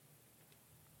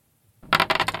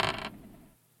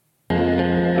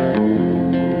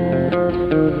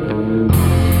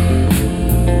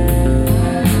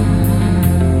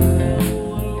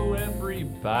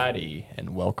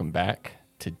welcome back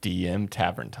to DM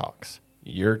Tavern Talks,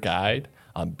 your guide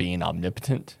on being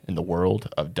omnipotent in the world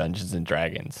of Dungeons and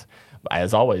Dragons.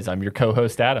 As always, I'm your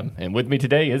co-host Adam, and with me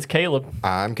today is Caleb.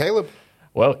 I'm Caleb.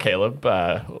 Well, Caleb,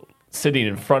 sitting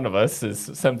in front of us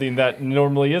is something that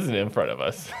normally isn't in front of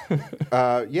us.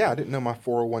 Yeah, I didn't know my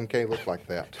 401k looked like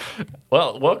that.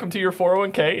 Well, welcome to your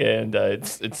 401k, and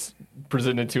it's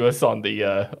presented to us on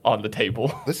the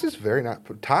table. This is very not.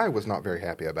 Ty was not very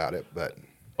happy about it, but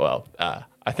Well,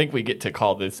 I think we get to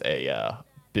call this a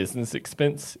business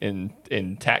expense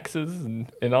in taxes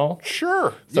and all.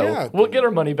 sure. So yeah, we'll get our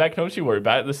money back. Don't you worry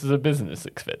about it. This is a business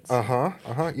expense.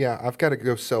 Yeah, I've got to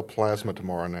go sell plasma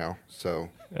tomorrow now. So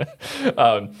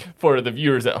For the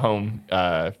viewers at home,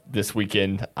 this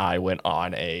weekend I went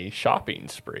on a shopping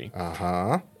spree.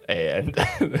 And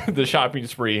the shopping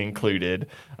spree included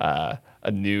a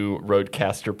new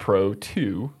Rodecaster Pro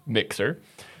 2 mixer,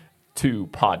 2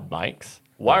 pod mics,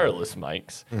 wireless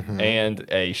mics, and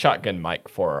a shotgun mic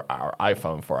for our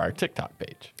iPhone for our TikTok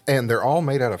page. and they're all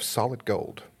made out of solid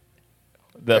gold.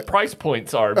 The price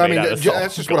points are made out of solid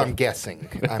That's just gold. what I'm guessing.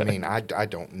 I mean, I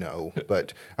don't know,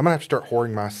 but I'm gonna have to start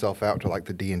whoring myself out to like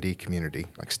the D&D community,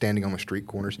 like standing on the street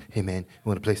corners. Hey man, you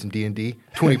want to play some D&D?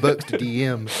 $20 to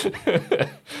DM,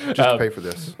 just to pay for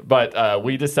this. But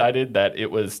we decided that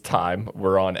it was time.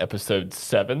 We're on episode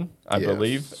 7, I Yes.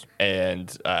 believe,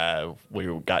 and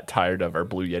we got tired of our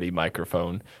Blue Yeti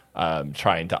microphone,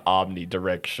 trying to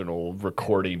omnidirectional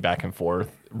recording back and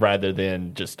forth rather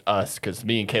than just us, because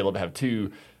me and Caleb have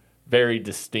 2 very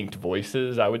distinct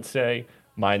voices, I would say.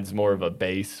 Mine's more of a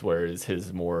bass, whereas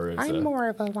his more is I'm more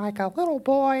of a little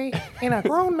boy in a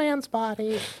grown man's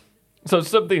body. So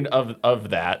something of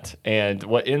that, and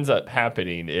what ends up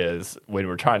happening is when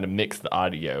we're trying to mix the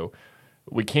audio,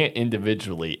 we can't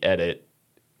individually edit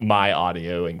my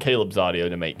audio and Caleb's audio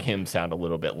to make him sound a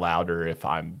little bit louder if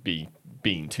I'm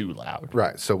being too loud.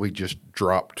 Right. So we just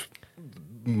dropped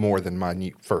more than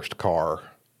my first car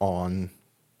on.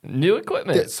 New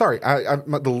equipment. Yeah, sorry,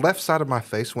 the left side of my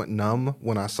face went numb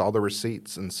when I saw the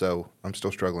receipts, and so I'm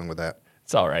still struggling with that.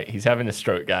 It's all right. He's having a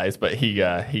stroke, guys, but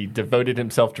he devoted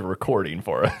himself to recording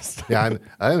for us. Yeah,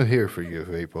 I'm here for you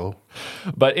people.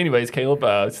 But anyways, Caleb,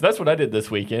 so that's what I did this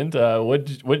weekend. What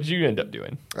did you end up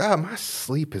doing? My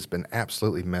sleep has been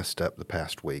absolutely messed up the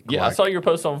past week. Yeah, I saw your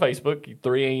post on Facebook,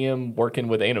 3 a.m. working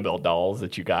with Annabelle dolls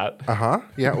that you got.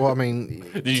 Yeah, well, I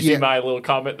mean... Did you see my little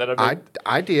comment that I made?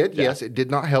 I did, yeah. Yes. It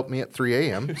did not help me at 3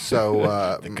 a.m.,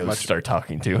 so... Start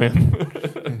talking to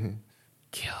him.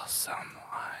 Kill someone.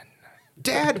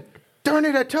 Dad, darn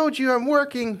it, I told you I'm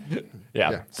working.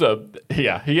 Yeah. So,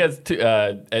 yeah, he has,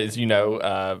 as you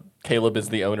know, Caleb is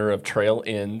the owner of Trail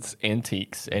Ends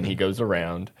Antiques, and he goes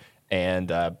around and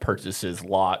purchases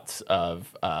lots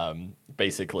of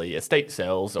basically estate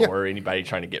sales or anybody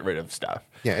trying to get rid of stuff.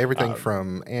 Yeah, everything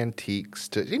from antiques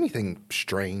to anything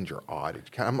strange or odd.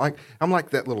 I'm like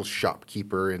that little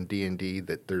shopkeeper in D&D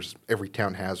that every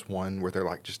town has one where they're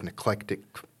like just an eclectic.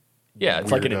 Yeah,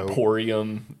 it's like an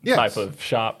emporium type of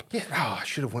shop. Yeah. Oh, I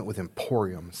should have went with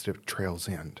Emporium instead of Trail's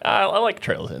End. I like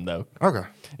Trail's End, though. Okay.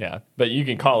 Yeah, but you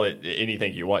can call it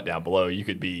anything you want down below. You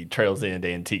could be Trail's End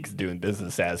Antiques doing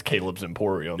business as Caleb's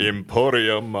Emporium.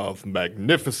 Emporium of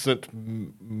magnificent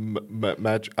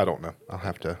magic. I don't know. I'll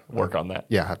have to work on that.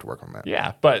 Yeah, I have to work on that.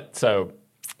 Yeah, but so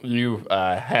you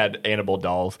had Annabelle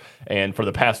dolls, and for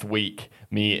the past week,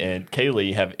 me and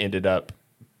Kaylee have ended up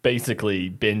basically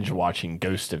binge watching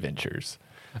Ghost Adventures.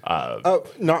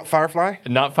 Not Firefly?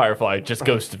 Not Firefly, just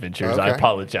Ghost Adventures. Okay. I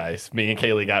apologize. Me and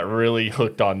Kaylee got really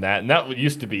hooked on that, and that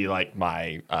used to be like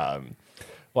my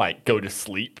go to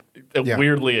sleep. Yeah.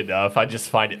 Weirdly enough, I just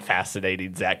find it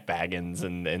fascinating. Zach Baggins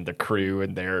and the crew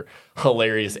and their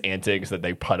hilarious antics that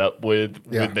they put up with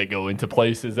when they go into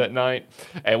places at night,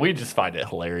 and we just find it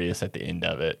hilarious at the end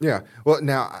of it. Yeah. Well,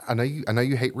 now I know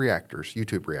you hate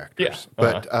YouTube reactors. Yeah.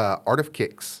 But Art of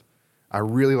Kicks, I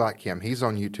really like him. He's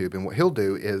on YouTube, and what he'll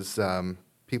do is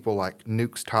people like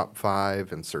Nuke's Top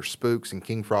 5 and Sir Spooks and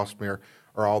King Frostmere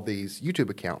are all these YouTube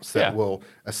accounts that will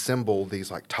assemble these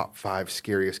like top 5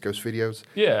 scariest ghost videos.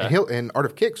 Yeah. And Art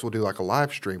of Kicks will do like a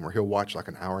live stream where he'll watch like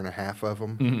an hour and a half of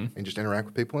them and just interact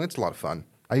with people, and it's a lot of fun.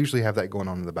 I usually have that going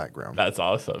on in the background. That's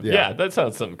awesome. Yeah. Yeah, that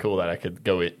sounds something cool that I could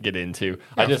get into.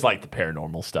 I just like the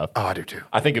paranormal stuff. Oh, I do too.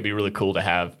 I think it'd be really cool to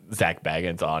have Zach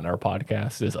Baggins on our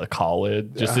podcast as a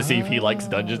call-in, just to see if he likes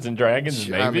Dungeons and Dragons.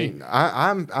 Maybe.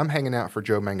 I mean, I'm hanging out for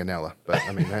Joe Manganella, but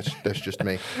I mean that's just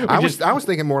me. I was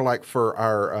thinking more like for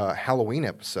our Halloween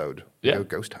episode, go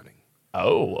ghost hunting.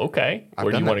 Oh, okay.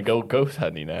 Where do you want to go ghost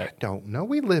hunting at? I don't know.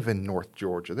 We live in North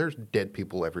Georgia. There's dead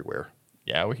people everywhere.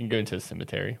 Yeah, we can go into a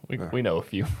cemetery. We know a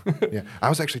few. Yeah, I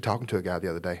was actually talking to a guy the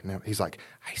other day. Now he's like,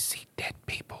 "I see dead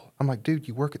people." I'm like, "Dude,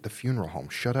 you work at the funeral home.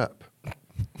 Shut up."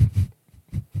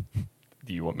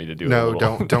 Do you want me to do? No,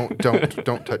 don't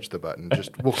touch the button.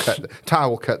 Just Ty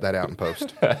will cut that out in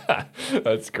post.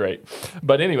 That's great.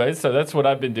 But anyway, so that's what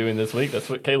I've been doing this week. That's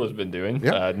what Caleb's been doing.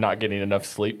 Yep. Not getting enough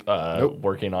sleep.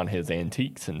 Working on his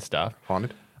antiques and stuff.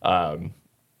 Haunted.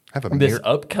 I have a this mirror.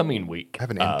 upcoming week. I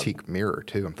have an antique mirror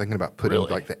too. I'm thinking about putting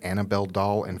like the Annabelle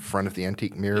doll in front of the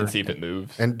antique mirror and see if it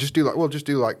moves. And just do like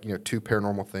 2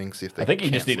 paranormal things. See if they. I think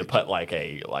you just need to put like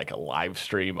a live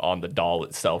stream on the doll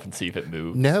itself and see if it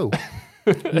moves. No,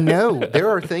 no. There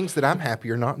are things that I'm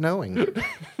happier not knowing.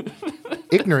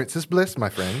 Ignorance is bliss, my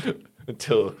friend.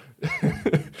 Until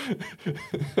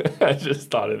I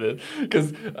just thought of it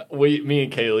because me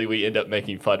and Kaylee, we end up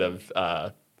making fun of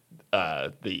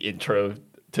the intro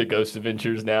to Ghost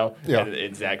Adventures now. Yeah.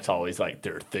 And Zach's always like,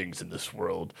 there are things in this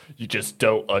world you just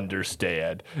don't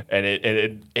understand. And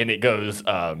it goes,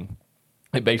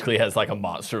 it basically has like a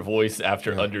monster voice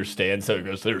after understand. So it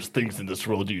goes, there's things in this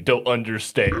world you don't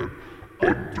understand.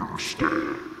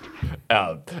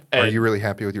 Are you really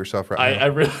happy with yourself right now? I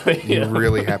really You're am.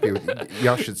 really happy with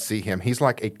y'all should see him. He's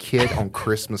like a kid on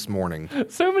Christmas morning.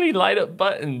 So many light up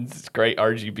buttons. It's great.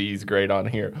 RGB's great on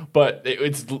here. But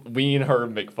it's we and her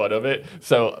make fun of it.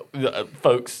 So,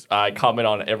 folks, I comment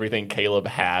on everything Caleb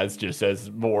has just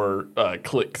as more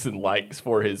clicks and likes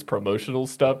for his promotional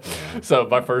stuff. Yeah. So,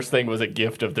 my first thing was a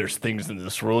gift of there's things in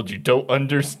this world you don't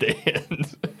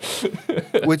understand.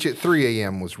 Which at 3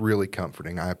 a.m. was really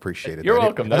comforting. I appreciated You're that.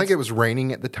 welcome. I think it was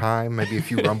raining at the time, maybe a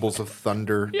few rumbles of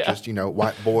thunder. Yeah. Just,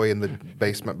 white boy in the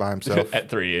basement by himself. At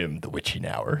 3 a.m., the witching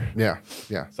hour. Yeah,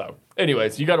 yeah. So,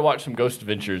 anyways, you got to watch some Ghost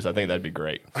Adventures. I think that'd be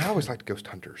great. I always liked Ghost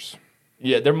Hunters.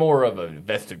 Yeah, they're more of an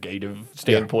investigative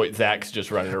standpoint. Yeah. Zach's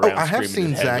just running around. I have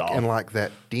seen Zach off. in like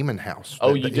that Demon House.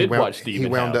 You did watch Demon House. He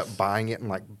wound up buying it and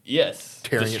like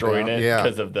destroying it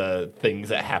because of the things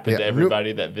that happened to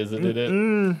everybody that visited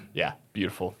it. Yeah,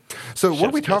 beautiful. So what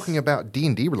are we talking about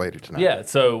D&D related tonight? Yeah,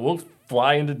 so we'll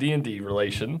fly into D&D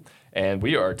relation, and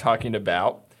we are talking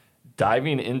about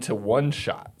diving into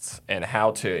one-shots and how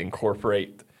to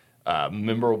incorporate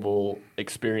memorable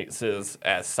experiences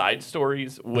as side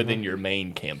stories within your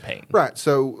main campaign. Right.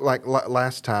 So, like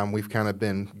last time, we've kind of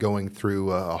been going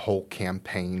through a whole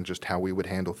campaign, just how we would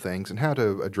handle things and how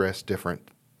to address different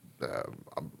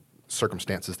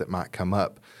circumstances that might come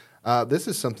up. This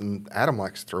is something Adam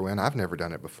likes to throw in. I've never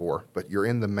done it before, but you're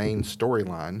in the main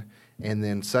storyline, and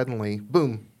then suddenly,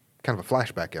 boom, kind of a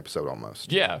flashback episode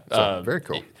almost. Yeah. So, very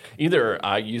cool. Either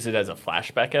I use it as a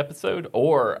flashback episode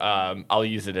or I'll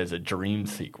use it as a dream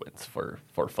sequence for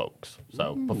folks.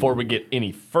 So before we get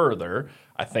any further,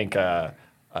 I think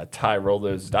Ty, roll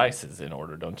those dice is in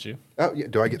order, don't you? Oh, yeah.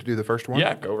 Do I get to do the first one?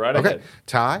 Yeah, go right ahead.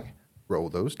 Ty, roll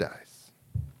those dice.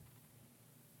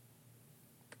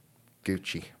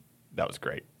 Gucci. That was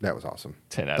great. That was awesome.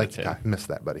 10 out of 10. I missed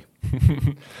that, buddy.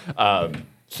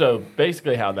 So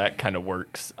basically how that kind of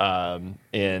works,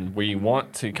 and we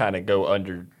want to kind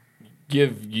of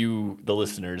give you, the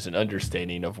listeners, an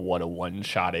understanding of what a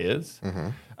one-shot is.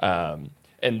 Mm-hmm.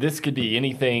 And this could be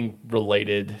anything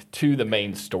related to the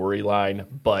main storyline,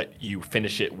 but you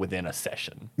finish it within a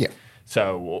session. Yeah.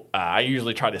 So I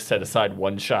usually try to set aside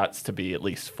one-shots to be at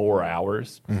least 4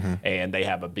 hours, and they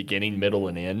have a beginning, middle,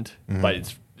 and end, but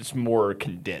it's more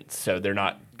condensed, so they're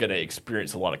not going to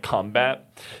experience a lot of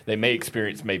combat. They may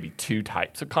experience maybe 2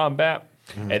 types of combat,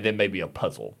 and then maybe a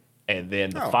puzzle, and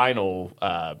then the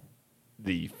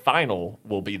final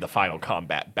will be the final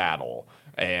combat battle,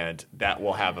 and that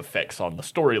will have effects on the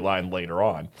storyline later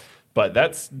on. But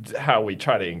that's how we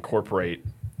try to incorporate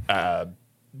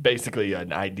basically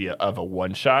an idea of a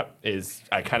one-shot. Is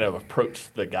I kind of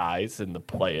approach the guys and the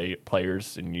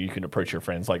players, and you can approach your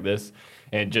friends like this,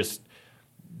 and just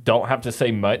don't have to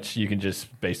say much. You can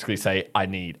just basically say, I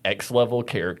need X level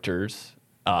characters,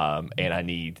 and I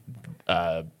need,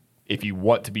 if you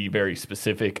want to be very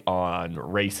specific on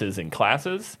races and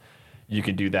classes, you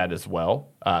can do that as well.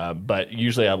 But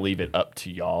usually I leave it up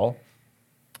to y'all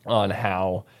on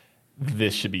how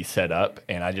this should be set up.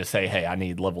 And I just say, hey, I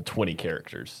need level 20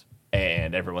 characters.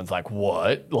 And everyone's like,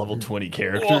 what? Level 20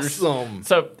 characters? Awesome.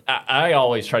 So I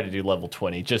always try to do level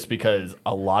 20 just because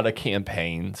a lot of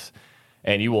campaigns,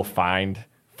 and you will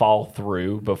fall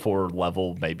through before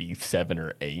level maybe 7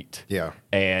 or 8. Yeah.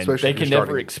 And especially they can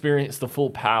never experience the full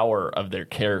power of their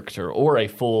character or a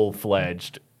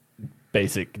full-fledged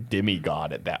basic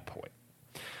demigod at that point.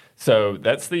 So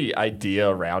that's the idea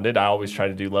around it. I always try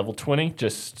to do level 20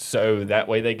 just so that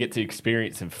way they get to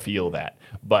experience and feel that.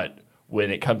 But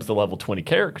when it comes to level 20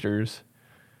 characters,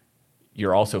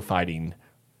 you're also fighting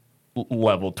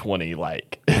level 20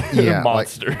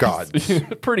 monsters. Like gods.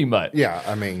 Pretty much. Yeah,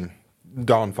 I mean,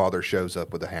 Dawnfather shows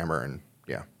up with a hammer and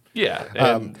yeah. Yeah,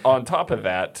 and on top of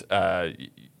that,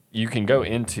 you can go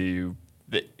into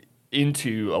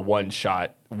a one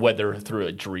shot, whether through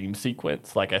a dream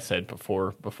sequence, like I said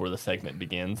before the segment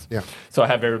begins. Yeah. So I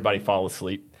have everybody fall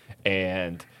asleep,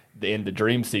 and in the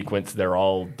dream sequence, they're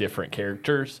all different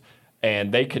characters,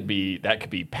 and that could be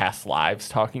past lives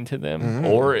talking to them,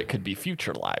 or it could be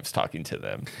future lives talking to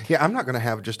them. Yeah, I'm not going to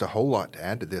have just a whole lot to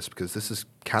add to this because this is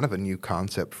kind of a new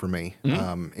concept for me,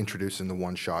 introducing the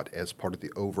one shot as part of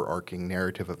the overarching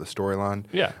narrative of the storyline.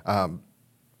 Yeah.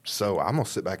 So I'm going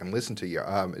to sit back and listen to you.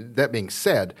 That being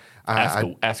said,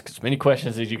 Ask as many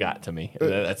questions as you got to me.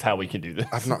 That's how we can do this.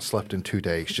 I've not slept in 2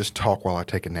 days. Just talk while I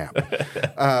take a nap.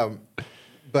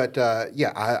 But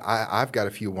I've got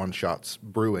a few one-shots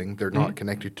brewing. They're not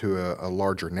connected to a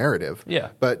larger narrative. Yeah.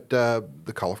 But the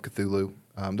Call of Cthulhu,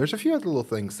 there's a few other little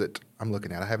things that I'm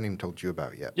looking at. I haven't even told you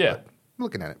about yet. Yeah. I'm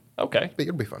looking at it. Okay. But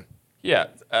it'll be fun. Yeah.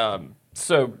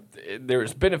 So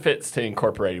there's benefits to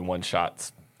incorporating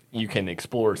one-shots. You can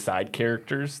explore side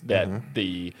characters that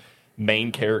the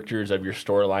main characters of your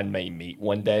storyline may meet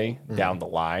one day down the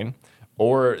line.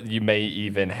 Or you may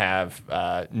even have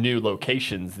new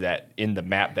locations that in the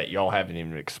map that y'all haven't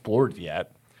even explored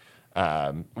yet,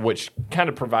 which kind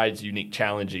of provides unique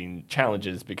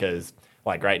challenges because,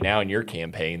 like right now in your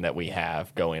campaign that we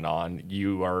have going on,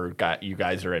 you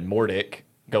guys are in Mordic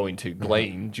going to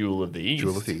Glane, Jewel of the East.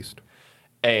 Jewel of the East.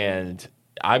 And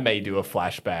I may do a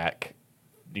flashback,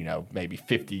 maybe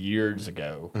 50 years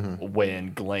ago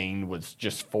when Glane was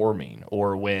just forming,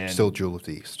 or when Still Jewel of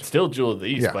the East. Still Jewel of the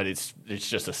East, Yeah. but it's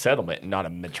just a settlement and not a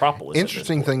metropolis.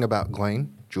 Interesting thing about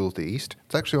Glane, Jewel of the East,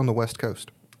 it's actually on the West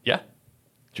Coast. Yeah.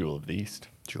 Jewel of the East.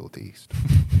 Jewel of the East.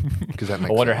 Because that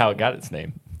makes I wonder sense. how it got its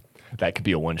name. That could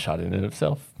be a one shot in and of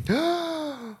itself.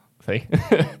 See?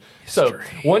 So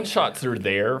one shots are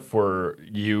there for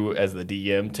you as the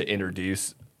DM to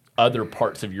introduce other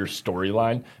parts of your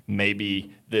storyline.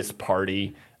 Maybe this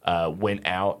party went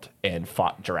out and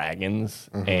fought dragons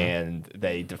and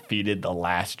they defeated the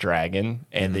last dragon,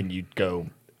 and then you'd go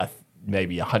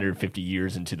maybe 150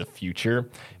 years into the future,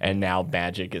 and now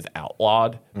magic is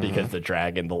outlawed because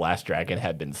the last dragon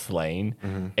had been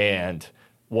slain. And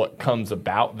what comes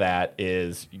about that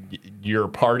is your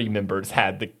party members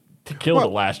had to kill the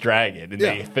last dragon, and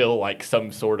they feel like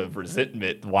some sort of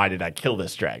resentment. Why did I kill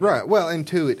this dragon? Right. Well, and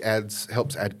two, it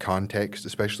helps add context,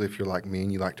 especially if you're like me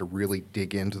and you like to really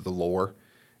dig into the lore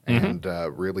and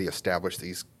really establish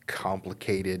these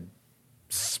complicated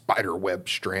spider web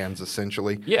strands,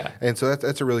 essentially. Yeah. And so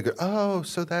that's a really good. Oh,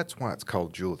 so that's why it's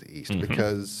called Jewel of the East,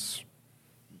 because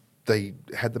they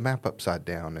had the map upside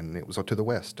down and it was to the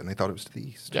west, and they thought it was to the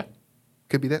east. Yeah.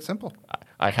 Could be that simple.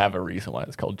 I have a reason why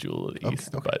it's called Jewel of the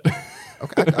East, but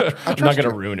Okay. I'm not going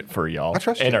to ruin it for y'all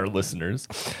and our listeners.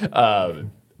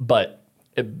 But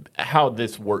how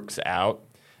this works out,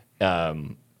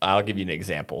 I'll give you an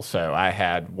example. So I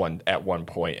had at one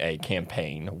point a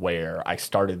campaign where I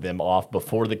started them off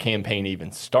before the campaign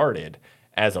even started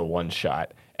as a one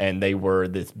shot, and they were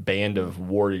this band of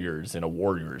warriors in a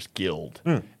warriors guild,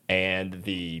 and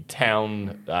the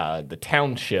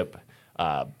township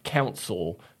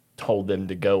council told them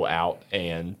to go out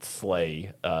and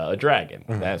slay a dragon.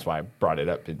 That's why I brought it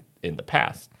up in the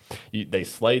past. They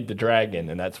slayed the dragon,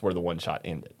 and that's where the one shot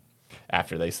ended.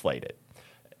 After they slayed it,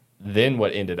 then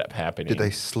what ended up happening? Did they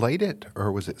slate it,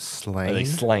 or was it slain? They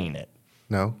slain it.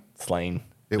 No, Slain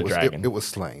it the was dragon. it was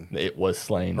slain, It was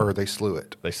slain. or they slew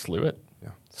it. They slew it.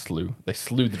 Yeah. They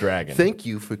slew the dragon. Thank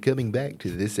you for coming back to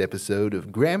this episode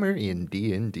of Grammar in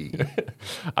D&D.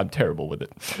 I'm terrible with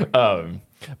it.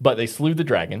 But they slew the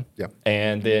dragon. Yeah.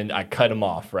 And then I cut him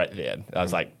off right then. I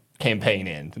was like, campaign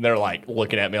end. And they're like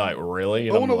looking at me like, really?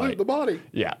 And I want to like, loot the body.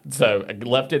 Yeah. So I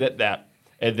left it at that.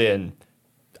 And then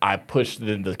I pushed,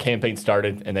 then the campaign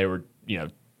started, and they were,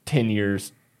 10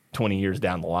 years, 20 years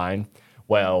down the line.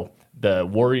 Well, the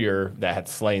warrior that had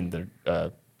slain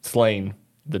the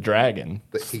dragon,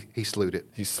 He slewed it.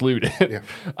 he slewed it.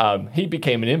 Yeah. He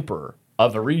became an emperor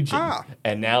of a region,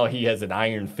 and now he has an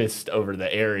iron fist over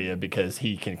the area because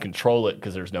he can control it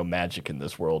because there's no magic in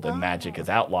this world, and magic is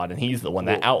outlawed, and he's the one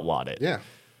that outlawed it. Yeah.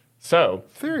 So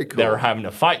Very cool. they were having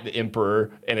to fight the emperor,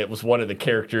 and it was one of the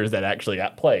characters that actually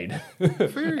got played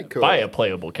Very cool. by a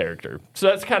playable character. So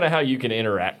that's kind of how you can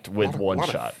interact with one A lot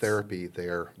shots. of therapy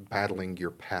there, battling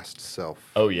your past self.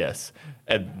 Oh yes,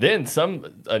 and then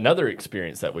another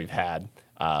experience that we've had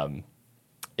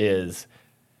is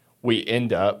we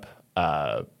end up.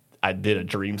 I did a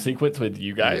dream sequence with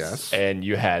you guys, Yes. and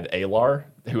you had Alar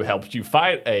who helps you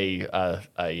fight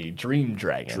a dream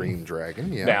dragon. Dream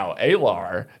dragon, yeah. Now,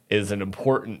 Alar is an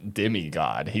important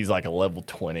demigod. He's like a level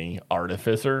 20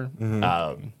 artificer.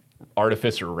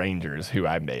 Artificer Rangers, who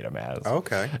I made him as.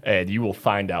 Okay. And you will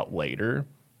find out later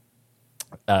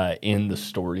in the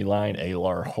storyline,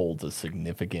 Alar holds a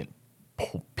significant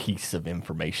piece of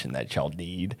information that y'all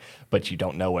need, but you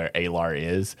don't know where Alar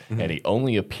is, and he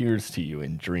only appears to you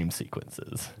in dream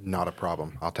sequences. Not a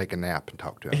problem. I'll take a nap and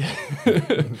talk to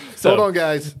him. Hold on,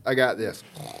 guys. I got this.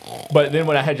 But then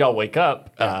when I had y'all wake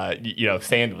up,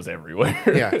 sand was everywhere.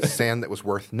 Yeah, sand that was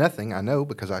worth nothing, I know,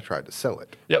 because I tried to sell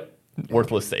it. Yep.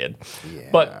 Worthless sand. Yeah.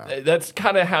 But that's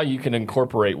kind of how you can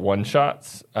incorporate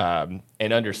one-shots and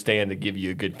understand to give you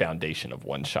a good foundation of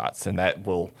one-shots, and that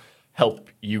will help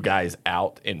you guys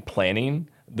out in planning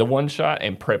the one-shot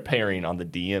and preparing on the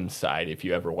DM side if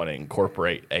you ever want to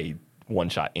incorporate a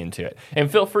one-shot into it.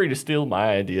 And feel free to steal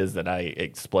my ideas that I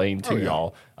explained to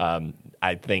y'all.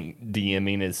 I think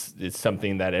DMing is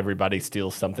something that everybody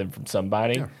steals something from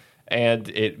somebody. Yeah. And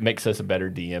it makes us a better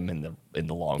DM in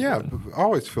the long run. Yeah,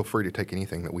 always feel free to take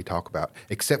anything that we talk about,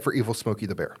 except for Evil Smokey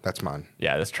the Bear. That's mine.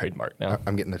 Yeah, that's trademark now.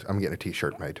 I'm getting a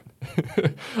T-shirt made.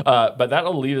 But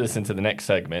that'll lead us into the next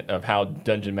segment of how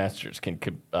Dungeon Masters can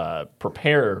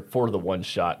prepare for the one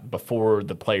shot before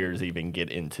the players even get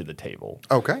into the table.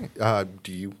 Okay.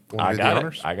 Do you want to do the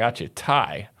honors? I got you.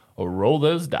 Ty, roll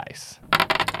those dice.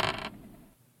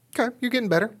 Okay, you're getting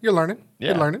better. You're learning.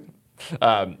 Yeah. You're learning.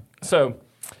 So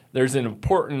there's an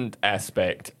important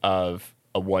aspect of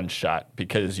a one-shot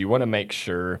because you want to make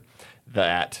sure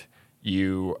that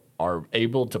you are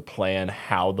able to plan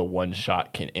how the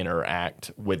one-shot can interact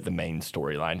with the main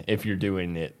storyline if you're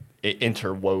doing it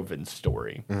interwoven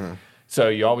story. Mm-hmm. So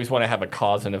you always want to have a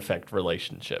cause and effect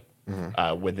relationship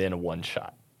within a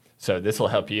one-shot. So this will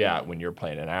help you out when you're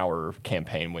playing an hour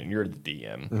campaign when you're the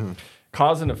DM. Mm-hmm.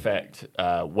 Cause and effect,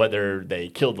 whether they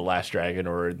killed the last dragon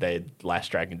or the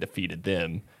last dragon defeated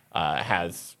them,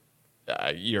 has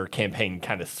your campaign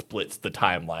kind of splits the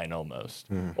timeline almost.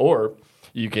 Mm. Or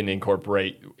you can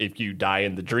incorporate, if you die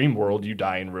in the dream world, you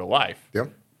die in real life.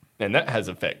 Yep. And that has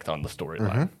effect on the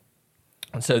storyline.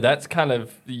 So that's kind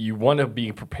of, you want to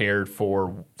be prepared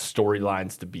for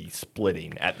storylines to be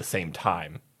splitting at the same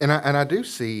time. And I do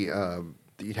see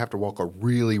you'd have to walk a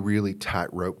really, really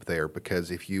tight rope there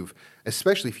because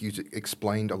especially if you've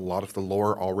explained a lot of the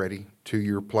lore already to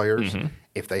your players,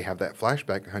 if they have that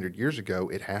flashback 100 years ago,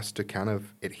 it has to kind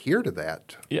of adhere to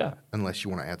that. Yeah. Unless you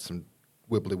want to add some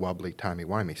wibbly-wobbly,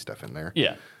 timey-wimey stuff in there.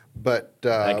 Yeah. But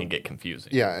that can get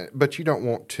confusing. Yeah, but you don't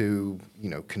want to,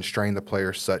 constrain the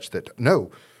player such that,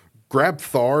 no,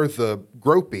 Grabthar the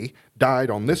Gropey died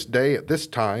on this day at this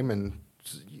time, and,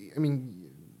 I mean,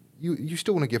 you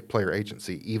still want to give player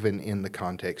agency, even in the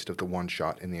context of the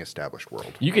one-shot in the established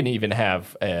world. You can even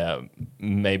have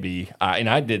maybe, and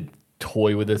I did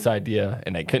toy with this idea,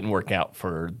 and it couldn't work out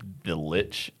for the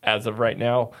Lich as of right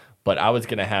now, but I was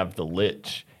going to have the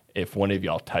Lich, if one of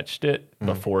y'all touched it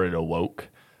before it awoke,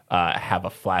 have a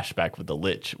flashback with the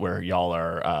Lich where y'all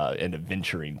are an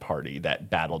adventuring party that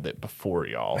battled it before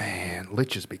y'all. Man,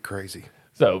 Liches be crazy.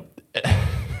 So,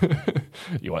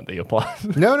 you want the applause?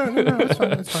 No, it's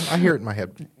fine. It's fine. I hear it in my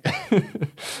head.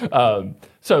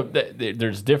 So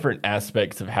there's different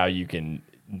aspects of how you can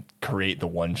create the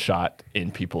one shot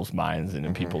in people's minds and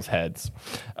in people's heads.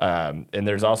 And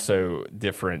there's also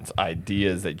different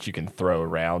ideas that you can throw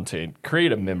around to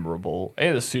create a memorable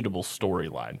and a suitable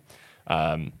storyline.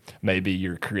 Maybe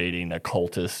you're creating a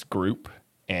cultist group,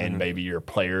 and maybe your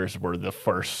players were the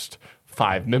first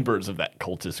 5 members of that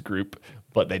cultist group,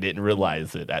 but they didn't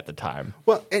realize it at the time.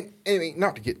 Well, and I mean,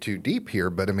 not to get too deep here,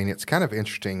 but I mean, it's kind of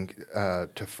interesting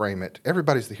to frame it.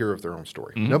 Everybody's the hero of their own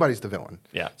story. Nobody's the villain.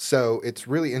 Yeah. So it's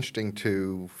really interesting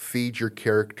to feed your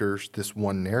characters this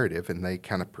one narrative, and they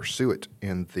kind of pursue it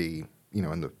in the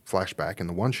flashback, in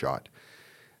the one shot.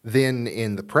 Then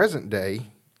in the present day,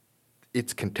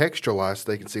 it's contextualized.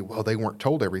 They can see, well, they weren't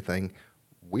told everything.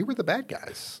 We were the bad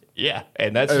guys. Yeah,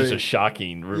 and that's just a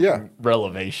shocking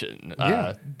revelation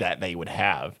that they would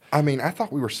have. I mean, I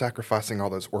thought we were sacrificing all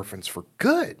those orphans for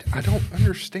good. I don't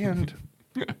understand.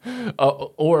 And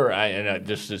it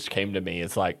just came to me.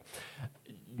 It's like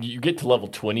you get to level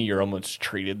 20, you're almost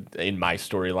treated in my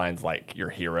storylines like you're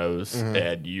heroes,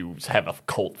 and you have a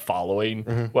cult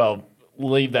following. Well,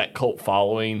 leave that cult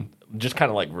following, just kind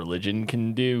of like religion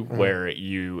can do, where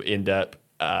you end up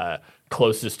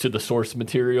closest to the source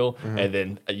material, and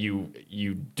then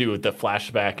you do the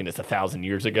flashback, and it's 1,000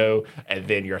 years ago, and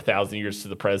then you're 1,000 years to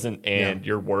the present, and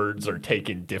your words are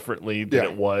taken differently than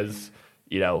it was,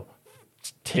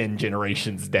 10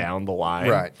 generations down the line.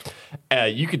 Right.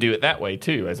 You could do it that way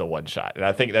too as a one shot. And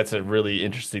I think that's a really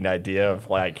interesting idea of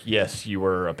like, yes, you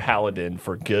were a paladin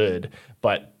for good,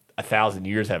 but 1,000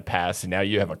 years have passed and now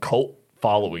you have a cult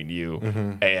following you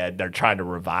and they're trying to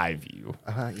revive you.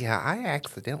 Yeah, I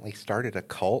accidentally started a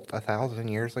cult 1,000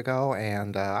 years ago,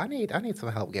 and I need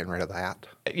some help getting rid of that.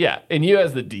 Yeah, and you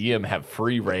as the DM have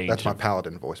free range. That's my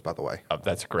paladin voice, by the way. Oh,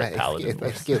 that's a great paladin voice.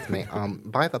 Excuse me.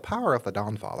 By the power of the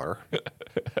Dawnfather.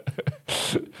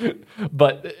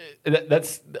 But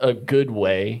that's a good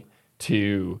way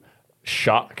to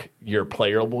shock your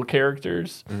playable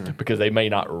characters because they may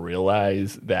not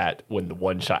realize that when the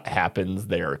one shot happens,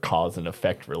 they're a cause and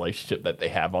effect relationship that they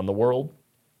have on the world.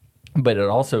 But it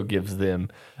also gives them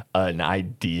an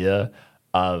idea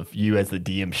of you as the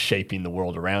DM shaping the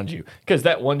world around you, because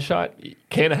that one shot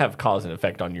can have cause and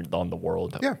effect on the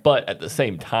world. Yeah. But at the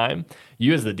same time,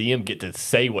 you as the DM get to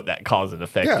say what that cause and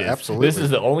effect is. Absolutely. This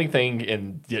is the only thing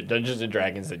in Dungeons and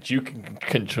Dragons that you can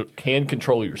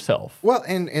control yourself. Well,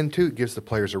 and two, it gives the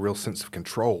players a real sense of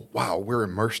control. Wow, we're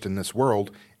immersed in this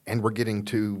world, and we're getting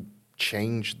to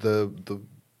change the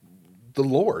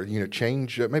lore.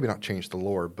 Change maybe not change the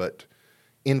lore, but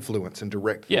influence and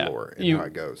direct the lore and how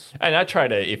it goes. And I try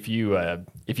to, if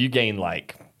you gain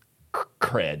like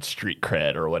street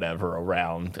cred or whatever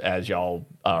around as y'all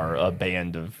are a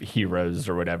band of heroes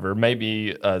or whatever,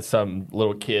 maybe some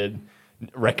little kid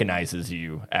recognizes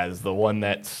you as the one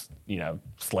that's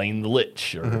slain the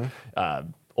lich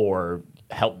or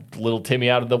helped little Timmy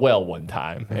out of the well one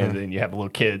time, and then you have a little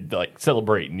kid like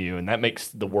celebrating you, and that makes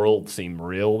the world seem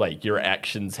real, like your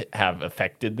actions have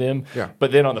affected them. Yeah.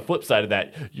 But then on the flip side of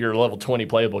that, your level 20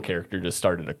 playable character just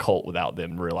started a cult without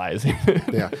them realizing.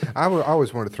 Yeah, I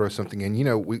always wanted to throw something in.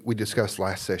 We discussed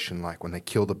last session, like when they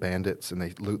kill the bandits and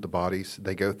they loot the bodies,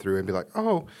 they go through and be like,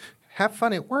 oh, have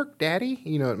fun at work, Daddy.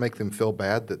 It make them feel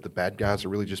bad that the bad guys are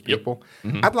really just people.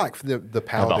 I'd like for the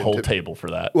paladin have a whole table for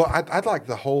that. Well, I'd like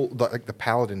the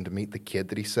paladin to meet the kid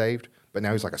that he saved, but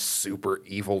now he's like a super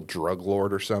evil drug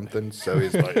lord or something. So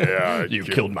he's like, Yeah, You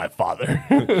killed my father.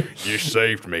 you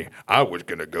saved me. I was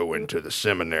going to go into the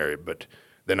seminary, but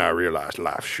then I realized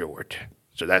life's short.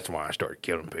 So that's why I started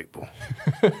killing people.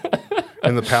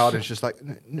 and the paladin's just like,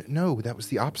 no, that was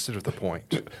the opposite of the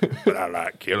point. But I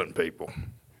like killing people.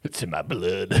 It's in my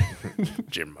blood.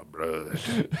 It's in my blood.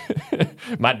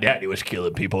 My daddy was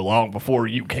killing people long before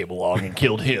you came along and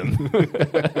killed him.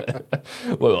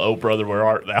 Well, oh brother, where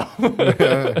art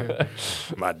thou?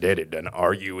 My daddy done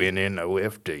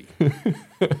RUNNOFT.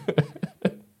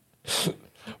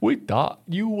 We thought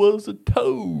you was a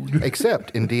toad. Except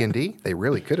in D&D, they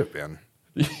really could have been.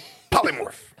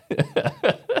 Polymorph.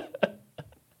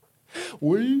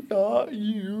 We thought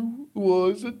you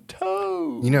was a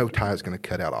toad. Ty's going to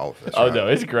cut out all of this. Oh right? no,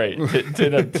 it's great.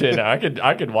 10 out of 10.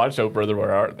 I could watch Oh Brother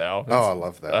Where Art Thou. Oh, I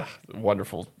love that.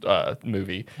 Wonderful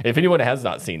movie. If anyone has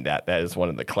not seen that, that is one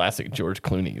of the classic George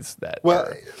Clooney's.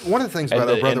 One of the things about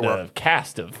and Oh Brother Where the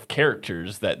cast of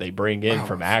characters that they bring in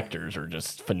from actors are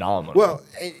just phenomenal. Well,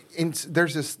 and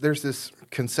there's this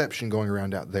conception going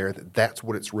around out there that that's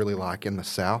what it's really like in the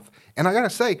South, and I gotta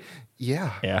say,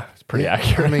 yeah, it's pretty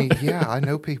accurate. I mean, I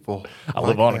know people. I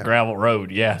live on a gravel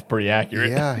road. Yeah, it's pretty accurate.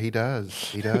 Yeah, he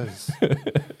does.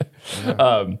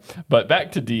 But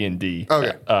back to D&D.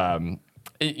 Okay.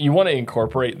 You want to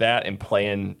incorporate that and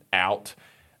plan out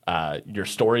your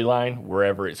storyline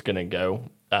wherever it's going to go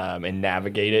and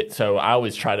navigate it. So I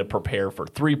always try to prepare for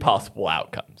 3 possible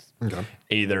outcomes. Okay.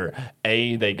 Either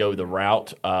A, they go the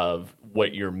route of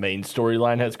what your main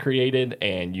storyline has created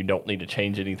and you don't need to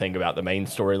change anything about the main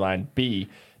storyline. B,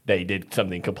 they did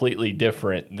something completely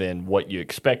different than what you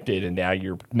expected, and now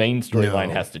your main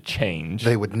storyline has to change.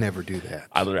 They would never do that.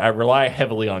 I rely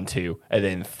heavily on 2. And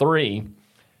then 3,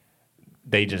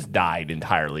 they just died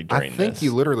entirely during I think this.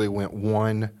 you literally went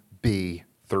 1B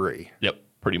 3. Yep,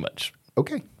 pretty much.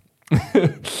 Okay.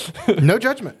 No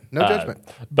judgment. No judgment.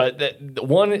 But that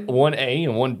 1A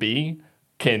and 1B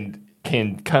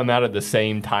can come out of the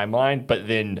same timeline, but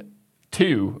then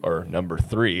 2, or number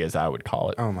 3, as I would call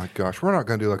it. Oh my gosh, we're not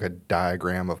going to do like a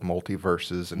diagram of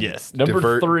multiverses and Yes,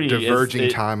 number 3 diverging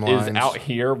is timelines. out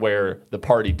here where the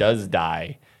party does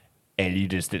die, and you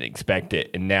just didn't expect it,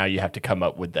 and now you have to come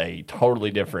up with a totally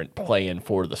different plan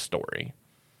for the story.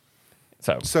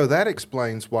 So that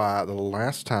explains why the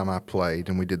last time I played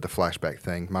and we did the flashback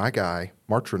thing, my guy,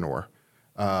 Martrenor,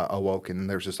 awoke, and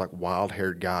there's this like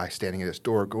wild-haired guy standing at his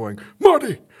door going,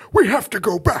 "Marty, we have to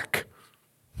go back."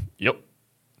 Yep.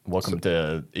 Welcome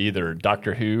to either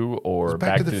Doctor Who or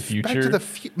Back to the Future.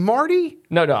 Marty?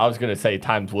 No, I was going to say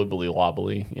Time's Wibbly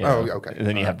Wobbly. Oh, okay. And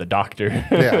then you have the Doctor.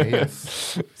 Yeah,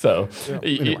 yes. So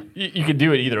you can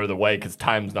do it either of the way because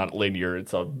time's not linear.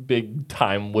 It's a big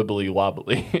time wibbly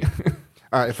wobbly.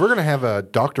 If we're going to have a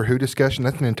Doctor Who discussion,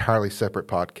 that's an entirely separate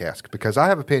podcast because I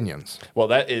have opinions. Well,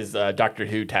 that is Doctor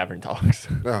Who Tavern Talks.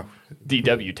 Oh.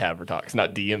 DW Tavern Talks,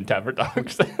 not DM Tavern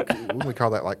Talks. Wouldn't we call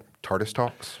that like TARDIS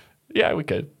Talks? Yeah, we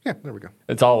could. Yeah, there we go.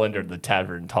 It's all under the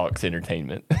Tavern Talks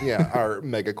Entertainment. Yeah, our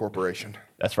mega corporation.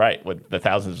 That's right, with the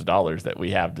thousands of dollars that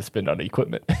we have to spend on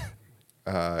equipment.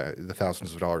 The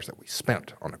thousands of dollars that we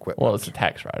spent on equipment. Well, it's a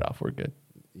tax write-off. We're good.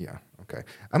 Yeah. Okay.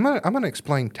 I'm gonna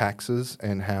explain taxes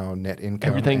and how net income.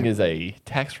 Everything is a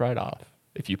tax write-off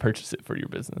if you purchase it for your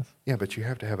business. Yeah, but you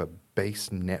have to have a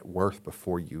base net worth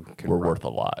before you can. We're worth a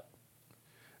lot.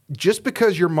 Just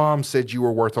because your mom said you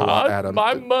were worth a lot, Adam.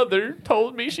 My mother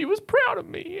told me she was proud of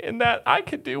me and that I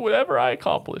could do whatever I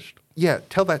accomplished. Yeah,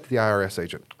 tell that to the IRS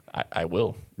agent. I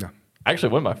will. Yeah.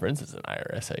 Actually, one of my friends is an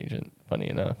IRS agent. Funny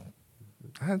enough.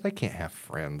 They can't have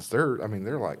friends. They're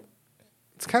like.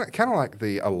 It's kind of like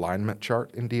the alignment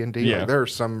chart in D&D. Yeah. Like there are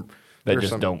some They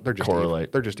just don't correlate.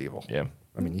 Evil. They're just evil. Yeah.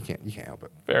 I mean, you can't help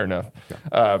it. Fair enough.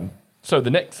 Yeah. So the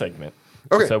next segment.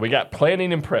 Okay. So we got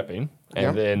planning and prepping, and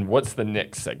Yeah. then what's the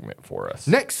next segment for us?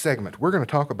 Next segment, we're going to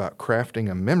talk about crafting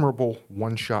a memorable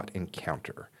one-shot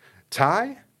encounter.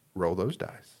 Ty, roll those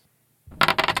dice.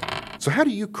 So how do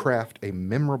you craft a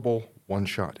memorable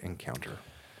one-shot encounter?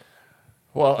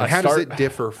 Well, And how does it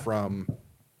differ from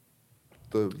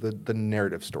the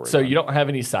narrative story? So you don't have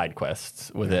any side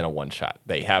quests within a one shot.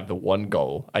 They have the one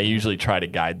goal. I usually try to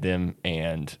guide them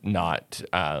and not.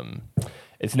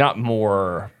 It's not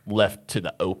more left to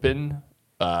the open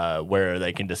where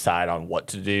they can decide on what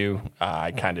to do.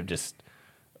 I kind of just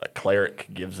a cleric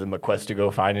gives them a quest to go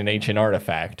find an ancient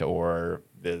artifact, or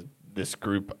this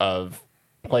group of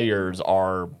players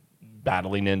are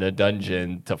battling in a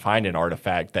dungeon to find an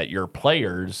artifact that your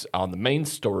players on the main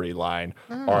storyline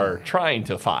are trying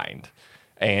to find.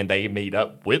 And they meet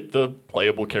up with the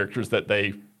playable characters that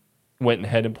they went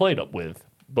ahead and played up with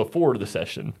before the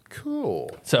session. Cool.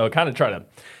 So I kind of try to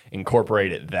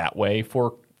incorporate it that way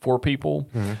for people.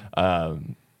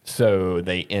 So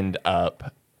they end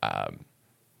up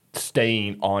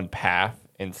staying on path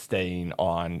and staying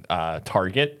on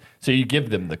target. So you give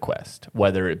them the quest,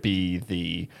 whether it be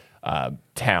the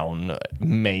town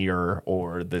mayor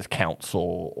or the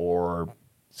council or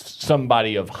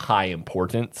somebody of high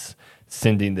importance,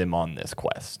 sending them on this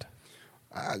quest.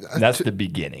 That's the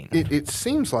beginning. It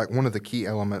seems like one of the key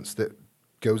elements that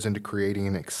goes into creating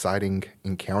an exciting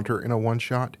encounter in a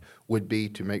one-shot would be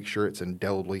to make sure it's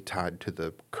indelibly tied to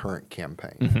the current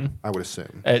campaign, I would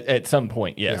assume. At some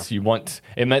point, yes. Yeah. You want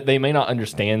they may not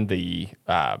understand the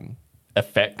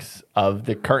effects of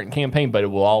the current campaign, but it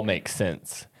will all make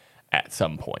sense at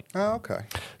some point. Oh, okay.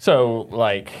 So,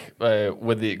 like,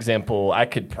 with the example, I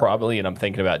could probably, and I'm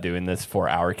thinking about doing this for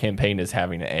our campaign, is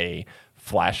having a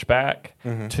flashback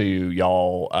to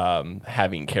y'all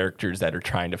having characters that are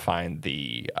trying to find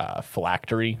the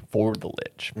phylactery for the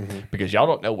Lich, because y'all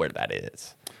don't know where that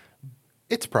is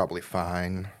It's probably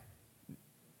fine.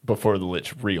 before the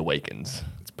Lich reawakens.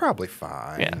 It's probably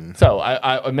fine. Yeah. So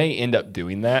I may end up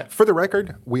doing that. For the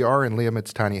record, we are in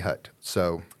Liamid's tiny hut,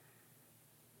 so...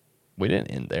 We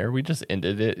didn't end there. We just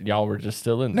ended it. Y'all were just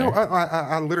still in No, there.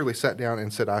 I literally sat down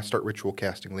and said I start ritual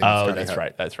casting Liamid's Oh, tiny that's hut.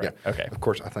 right. That's right. Yeah. Okay. Of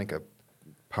course, I think a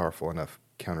powerful enough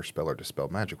counterspeller to spell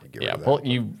magic would get rid Yeah. of that. Well,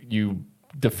 you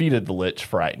defeated the Lich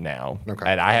for right now. Okay.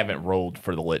 And I haven't rolled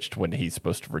for the Lich when he's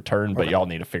supposed to return, but y'all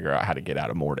need to figure out how to get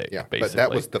out of Mordic, yeah, basically. but that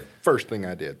was the first thing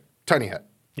I did. Tiny hut.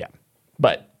 Yeah.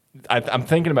 But I'm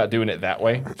thinking about doing it that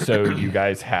way, so you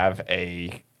guys have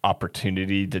a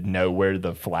opportunity to know where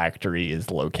the phylactery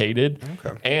is located.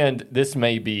 Okay. And this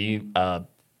may be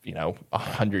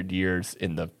 100 years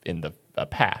in the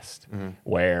past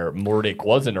where Mordic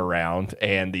wasn't around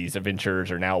and these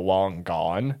adventurers are now long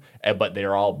gone, but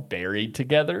they're all buried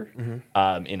together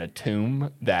in a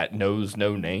tomb that knows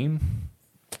no name.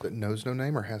 That knows no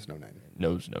name or has no name?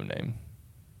 Knows no name.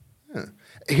 Huh.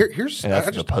 Here's And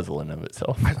that's the puzzle in of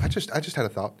itself. I just had a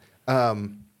thought.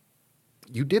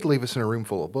 You did leave us in a room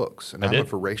full of books, and I'm a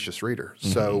voracious reader.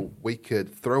 So we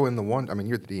could throw in the one. I mean,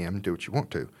 you're the DM, do what you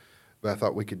want to. But I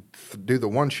thought we could do the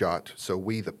one shot so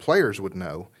we, the players, would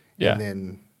know. Yeah. And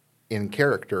then in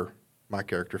character, my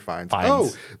character finds,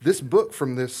 oh, this book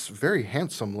from this very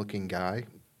handsome looking guy.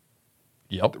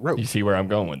 Yep. The rope. You see where I'm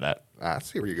going with that. I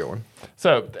see where you're going.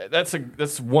 So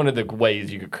that's one of the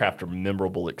ways you could craft a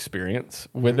memorable experience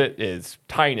with it is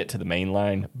tying it to the main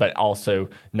line, but also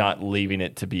not leaving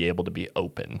it to be able to be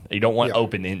open. You don't want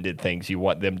open-ended things. You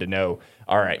want them to know,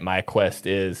 all right, my quest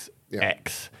is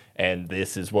X, and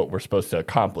this is what we're supposed to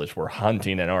accomplish. We're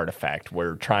hunting an artifact.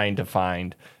 We're trying to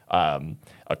find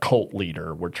a cult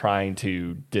leader. We're trying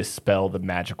to dispel the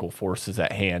magical forces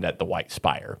at hand at the White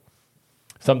Spire.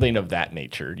 Something of that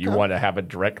nature. You want to have a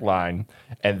direct line,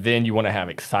 and then you want to have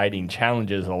exciting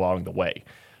challenges along the way.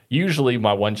 Usually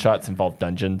my one-shots involve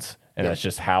dungeons, and that's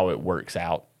just how it works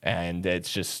out. And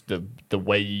it's just the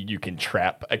way you can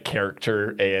trap a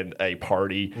character and a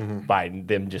party by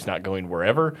them just not going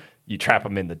wherever. You trap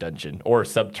them in the dungeon or a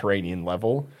subterranean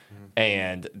level,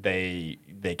 and they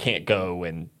can't go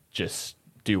and just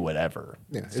do whatever.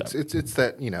 Yeah, so it's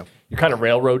that, you're kind of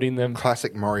railroading them.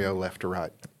 Classic Mario left to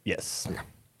right. Yes. Yeah.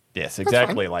 Yes,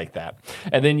 exactly like that.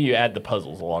 And then you add the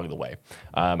puzzles along the way.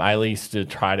 I at least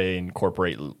try to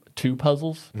incorporate 2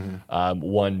 puzzles,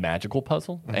 one magical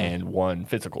puzzle and one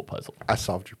physical puzzle. I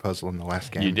solved your puzzle in the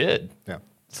last game. You did. Yeah.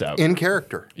 So in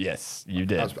character. Yes, you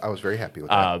did. I was very happy with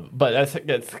that. But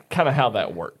that's kind of how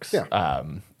that works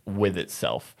with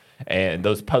itself. And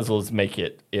those puzzles make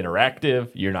it interactive.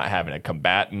 You're not having a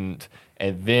combatant.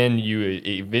 And then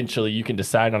you can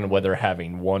decide on whether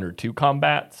having 1 or 2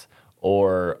 combats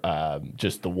or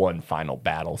just the one final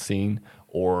battle scene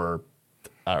or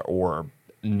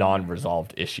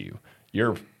non-resolved issue.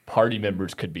 Your party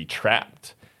members could be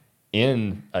trapped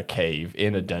in a cave,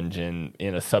 in a dungeon,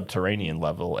 in a subterranean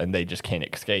level, and they just can't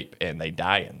escape, and they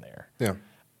die in there. Yeah.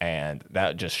 And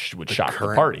that just would shock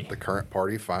the party. The current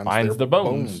party finds the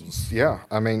bones. Yeah.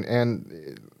 I mean,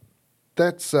 and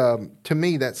that's, to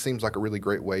me, that seems like a really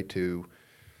great way to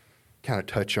kind of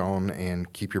touch on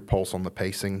and keep your pulse on the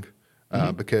pacing.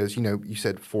 Because, you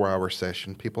said 4-hour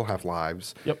session. People have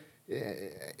lives. Yep.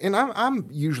 And I'm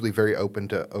usually very open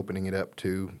to opening it up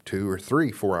to 2 or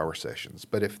 3 4-hour sessions.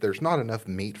 But if there's not enough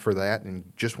meat for that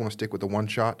and just want to stick with the one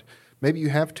shot, maybe you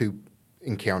have 2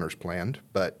 encounters planned,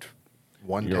 but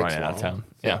one You're takes running long. out of time.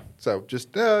 Yeah. So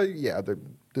just, don't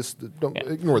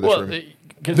ignore this room.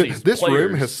 This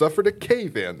room has suffered a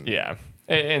cave-in. Yeah.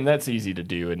 And that's easy to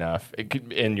do enough.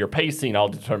 And your pacing all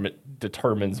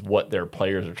determines what their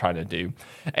players are trying to do.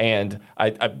 And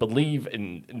I believe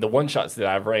in the one-shots that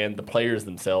I've ran, the players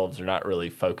themselves are not really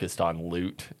focused on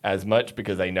loot as much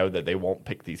because they know that they won't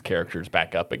pick these characters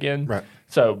back up again. Right.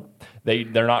 So they're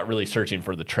not really searching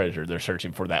for the treasure. They're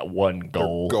searching for that one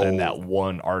goal and that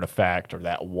one artifact or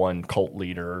that one cult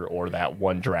leader or that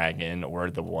one dragon or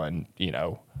the one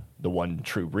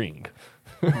true ring.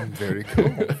 Very cool.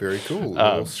 Very cool.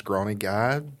 Little scrawny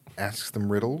guy asks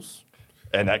them riddles.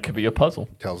 And that could be a puzzle.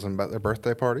 Tells them about their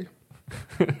birthday party.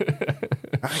 I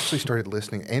actually started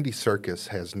listening. Andy Serkis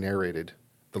has narrated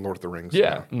the Lord of the Rings.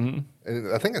 Yeah. And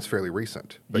I think that's fairly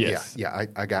recent. But yes.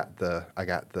 I got the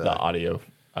the audio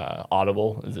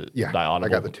Audible. Is it? Yeah. Audible? I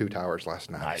got the 2 Towers last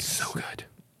night. Nice. So good.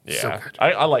 Yeah. So good.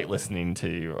 I like listening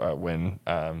to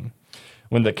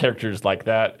when the characters like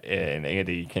that and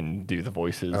Andy can do the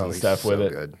voices and stuff with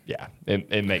it. Good. Yeah,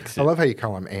 it makes it. I love how you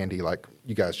call him Andy, like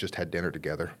you guys just had dinner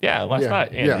together. Yeah, last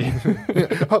night, Andy.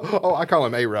 Yeah. Oh, I call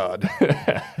him A-Rod.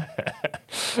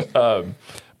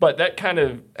 But that kind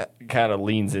of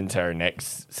leans into our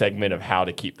next segment of how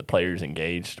to keep the players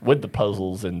engaged with the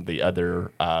puzzles and the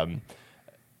other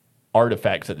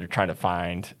artifacts that they're trying to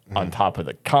find on top of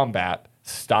the combat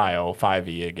style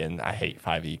 5e. Again, I hate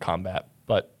 5e combat,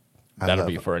 but that'll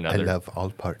be for another. I love all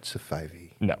parts of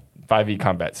 5e. No, 5e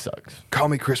combat sucks. Call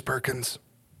me Chris Perkins.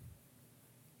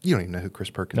 You don't even know who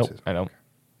Chris Perkins is. I don't.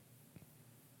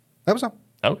 That was all.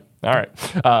 Oh, all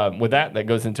right. With that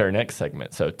goes into our next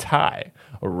segment. So, Ty,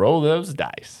 roll those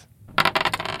dice.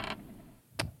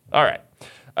 All right.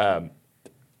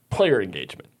 Player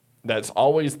engagement. That's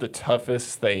always the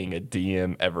toughest thing a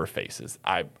DM ever faces,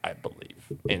 I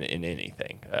believe, in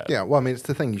anything. Yeah, well, I mean, it's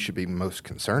the thing you should be most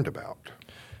concerned about.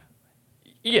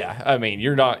 Yeah, I mean,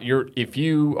 if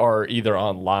you are either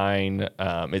online,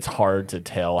 it's hard to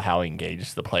tell how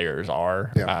engaged the players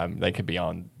are. Yeah. They could be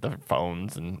on their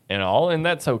phones and all, and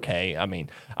that's okay. I mean,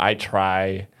 I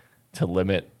try to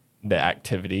limit the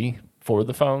activity for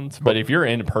the phones, but if you're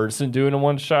in person doing a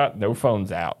one shot, no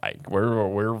phones out. Like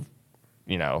we're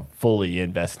fully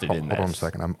invested in this. Hold on a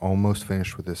second. I'm almost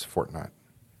finished with this Fortnite.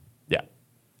 Yeah,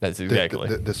 that's exactly.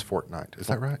 This Fortnite. Is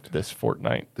that right? This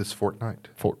Fortnite. This Fortnite.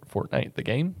 Fortnite, the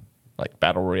game? Like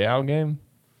Battle Royale game?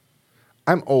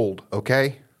 I'm old,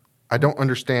 okay? I don't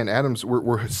understand. Adam's,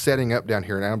 we're setting up down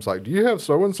here, and Adam's like, do you have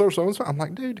so-and-so, so-and-so? I'm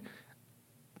like, dude,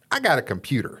 I got a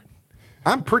computer.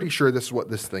 I'm pretty sure this is what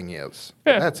this thing is.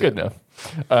 Yeah, That's good it. enough.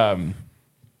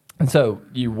 And so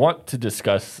you want to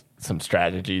discuss some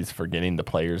strategies for getting the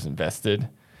players invested.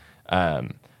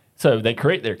 So they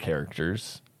create their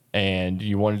characters, and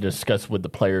you want to discuss with the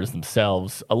players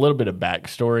themselves a little bit of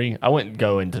backstory. I wouldn't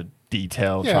go into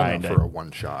detail trying for a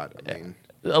one shot. I mean,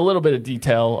 a little bit of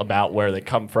detail about where they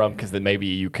come from, because then maybe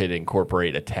you could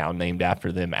incorporate a town named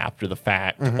after them after the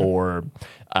fact, or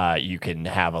you can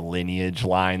have a lineage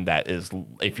line that is,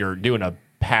 if you're doing a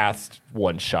past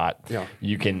one shot,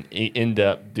 you can end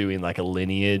up doing like a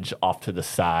lineage off to the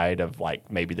side of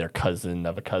like maybe their cousin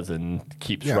of a cousin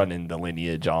keeps running the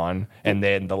lineage on, and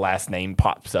then the last name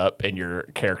pops up and your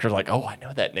character's like, oh, I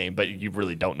know that name, but you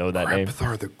really don't know that name.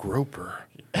 Grandpa the Groper.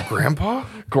 Grandpa?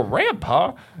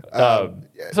 Grandpa? So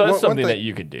that's something that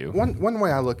you could do. One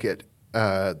way I look at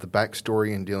the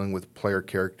backstory and dealing with player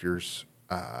characters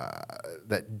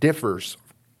that differs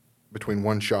between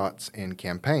one-shots and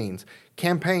campaigns.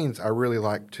 Campaigns, I really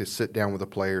like to sit down with the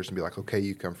players and be like, okay,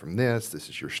 you come from this. This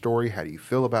is your story. How do you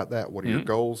feel about that? What are your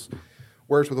goals?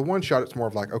 Whereas with a one-shot, it's more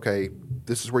of like, okay,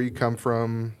 this is where you come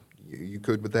from. You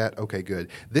good with that? Okay, good.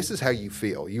 This is how you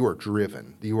feel. You are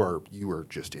driven. You are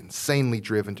just insanely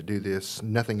driven to do this.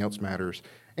 Nothing else matters.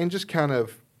 And just kind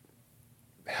of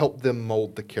help them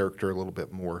mold the character a little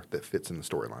bit more that fits in the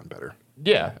storyline better.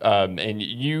 Yeah, and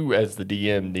you as the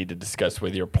DM need to discuss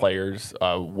with your players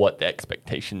what the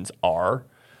expectations are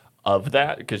of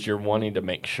that, because you're wanting to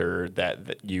make sure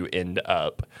that you end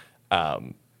up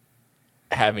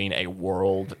having a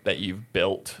world that you've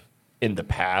built in the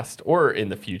past or in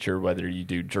the future, whether you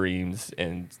do dreams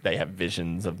and they have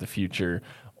visions of the future,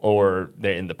 or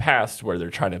they're in the past where they're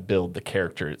trying to build the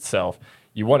character itself.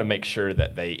 You want to make sure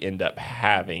that they end up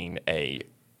having a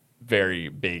very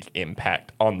big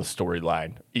impact on the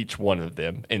storyline. Each one of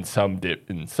them, in some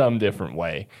different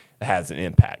way, has an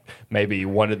impact. Maybe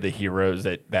one of the heroes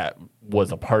that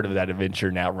was a part of that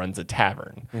adventure now runs a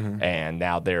tavern, and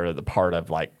now they're the part of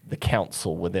like the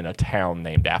council within a town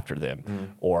named after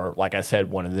them. Or, like I said,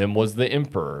 one of them was the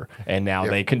emperor, and now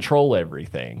they control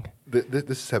everything.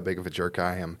 This is how big of a jerk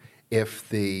I am. If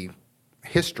the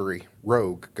history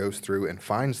rogue goes through and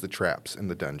finds the traps in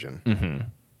the dungeon,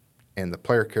 and the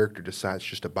player character decides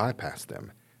just to bypass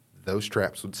them, those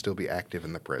traps would still be active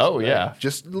in the present. Oh, yeah.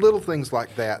 Just little things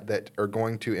like that are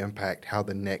going to impact how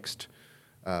the next,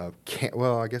 I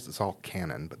guess it's all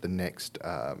canon, but the next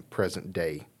present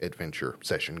day adventure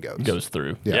session goes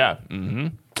through. Yeah.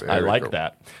 I like cool.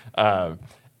 that.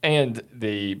 And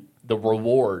the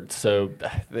rewards. So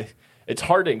it's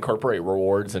hard to incorporate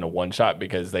rewards in a one shot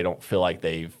because they don't feel like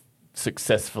they've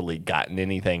successfully gotten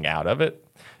anything out of it.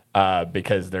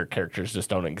 Because their characters just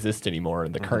don't exist anymore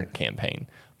in the current campaign.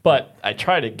 But I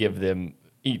try to give them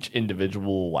each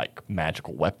individual like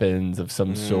magical weapons of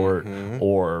some sort,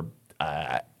 or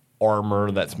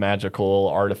armor that's magical,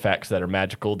 artifacts that are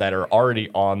magical that are already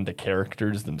on the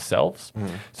characters themselves.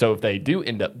 So if they do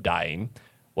end up dying,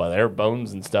 well, their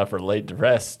bones and stuff are laid to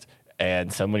rest,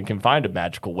 and someone can find a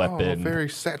magical weapon. Oh, very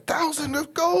sad. 1,000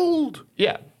 of gold.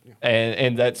 Yeah.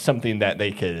 And that's something that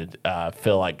they could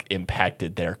feel like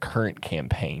impacted their current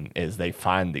campaign, is they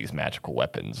find these magical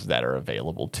weapons that are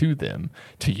available to them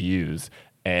to use.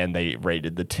 And they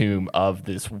raided the tomb of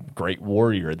this great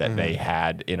warrior that they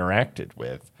had interacted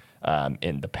with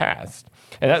in the past.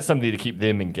 And that's something to keep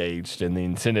them engaged. And the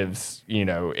incentives,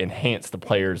 enhance the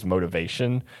player's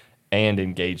motivation and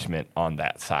engagement on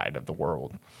that side of the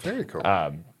world. Very cool.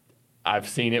 I've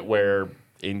seen it where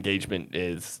engagement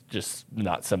is just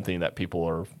not something that people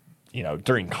are,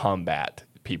 during combat,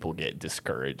 people get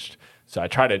discouraged. So I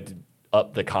try to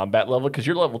up the combat level, because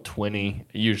you're level 20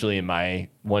 usually in my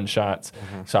one shots.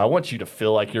 So I want you to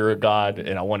feel like you're a god,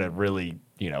 and I want to really,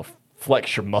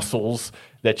 flex your muscles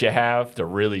that you have to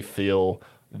really feel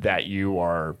that you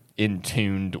are in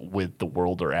tuned with the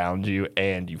world around you,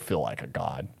 and you feel like a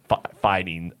god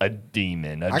fighting a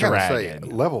demon, I dragon. gotta say,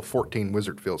 level 14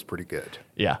 wizard feels pretty good.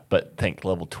 Yeah, but think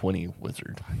level 20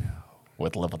 wizard. I know.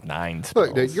 With level 9 spells.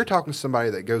 Look, dude, you're talking to somebody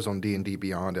that goes on D&D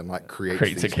Beyond and like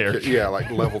creates a character. Yeah,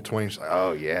 like level 20. It's like,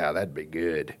 oh yeah, that'd be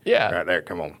good. Yeah. Right there,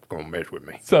 come on mess with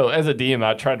me. So as a DM,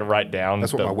 I tried to write down.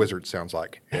 That's what my wizard sounds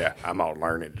like. Yeah, I'm all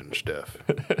learned and stuff.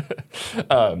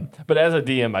 But as a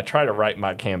DM, I try to write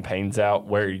my campaigns out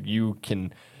where you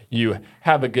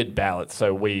have a good balance.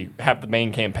 So we have the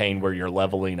main campaign where you're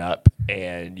leveling up,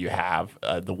 and you have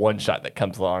the one shot that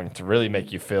comes along to really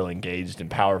make you feel engaged and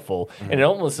powerful. And it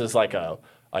almost is like a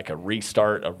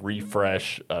restart, a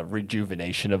refresh, a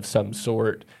rejuvenation of some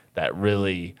sort that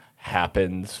really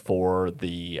happens for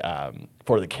the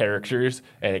characters,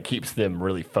 and it keeps them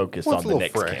really focused on the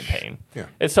next campaign. Yeah.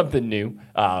 It's something new.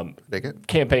 Dig it.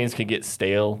 Campaigns can get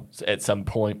stale at some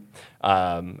point,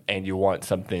 and you want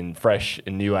something fresh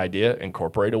and new idea,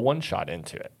 incorporate a one-shot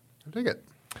into it. Dig it.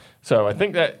 So I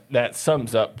think that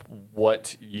sums up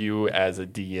what you as a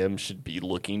DM should be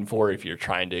looking for if you're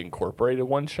trying to incorporate a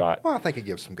one-shot. Well, I think it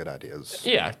gives some good ideas.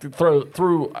 Yeah,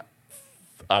 threw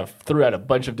out a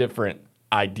bunch of different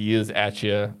ideas at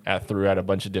you. I threw out a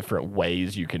bunch of different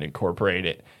ways you can incorporate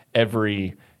it.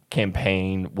 Every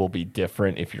campaign will be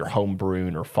different if you're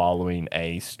homebrewing or following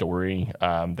a story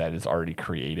that is already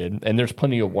created. And there's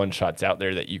plenty of one-shots out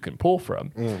there that you can pull from.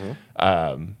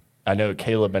 Mm-hmm. I know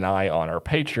Caleb and I on our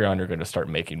Patreon are going to start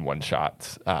making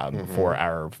one-shots for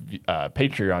our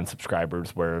Patreon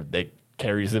subscribers, where they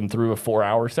carries them through a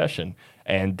 4-hour session.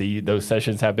 And those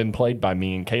sessions have been played by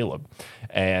me and Caleb.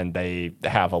 And they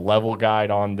have a level guide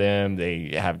on them.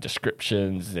 They have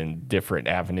descriptions and different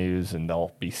avenues, and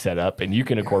they'll be set up. And you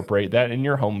can incorporate that in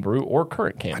your homebrew or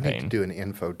current campaign. I need to do an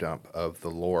info dump of the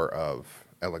lore of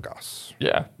Elagos.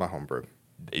 Yeah. My homebrew.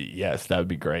 Yes, that would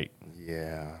be great.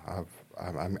 Yeah,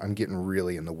 I'm getting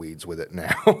really in the weeds with it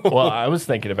now. Well, I was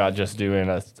thinking about just doing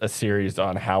a series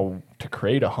on how to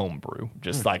create a homebrew,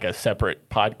 just like a separate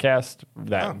podcast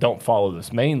that don't follow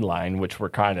this main line, which we're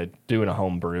kind of doing a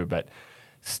homebrew, but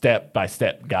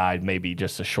step-by-step guide, maybe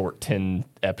just a short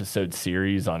 10-episode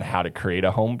series on how to create a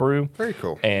homebrew. Very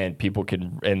cool. And people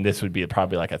can, and this would be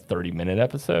probably like a 30-minute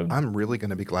episode. I'm really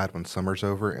going to be glad when summer's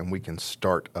over and we can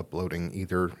start uploading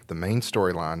either the main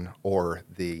storyline or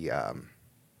the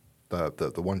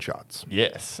one-shots.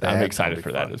 Yes, I'm excited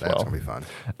for that as well. That's going to be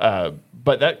fun.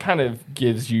 But that kind of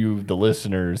gives you, the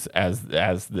listeners, as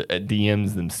the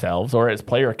DMs themselves or as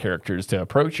player characters, to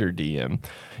approach your DM.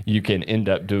 You can end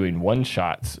up doing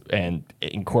one-shots and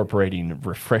incorporating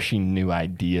refreshing new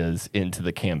ideas into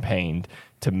the campaign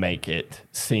to make it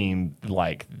seem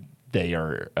like they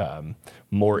are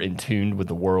more in tune with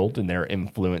the world and their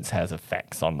influence has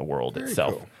effects on the world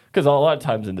itself. Cool. Because a lot of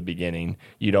times in the beginning,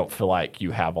 you don't feel like you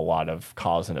have a lot of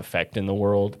cause and effect in the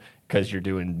world because you're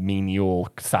doing menial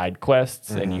side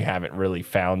quests and you haven't really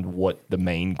found what the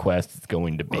main quest is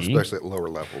going to be. Well, especially at lower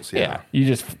levels, yeah. You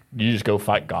just go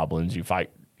fight goblins. You fight,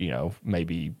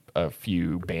 maybe a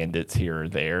few bandits here or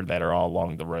there that are all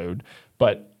along the road.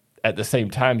 But at the same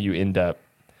time, you end up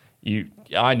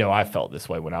I know I felt this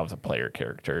way when I was a player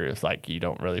character. It's like you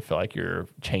don't really feel like you're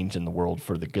changing the world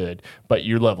for the good. But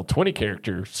your level 20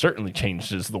 character certainly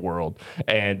changes the world.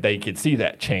 And they can see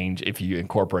that change if you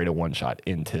incorporate a one-shot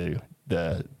into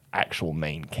the actual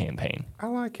main campaign. I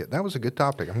like it. That was a good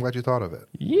topic. I'm glad you thought of it.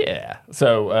 Yeah.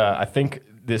 So I think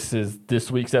this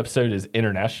week's episode is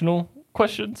international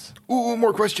questions. Ooh,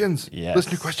 more questions. Yes.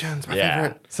 Listener questions, my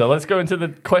favorite. So let's go into the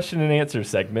question and answer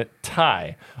segment.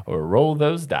 Tie or roll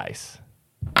those dice.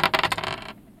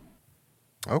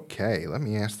 Okay, let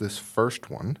me ask this first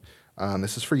one.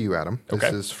 This is for you, Adam. This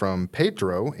Okay. is from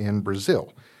Pedro in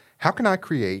Brazil. How can I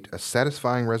create a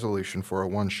satisfying resolution for a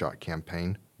one-shot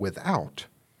campaign without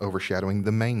overshadowing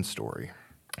the main story?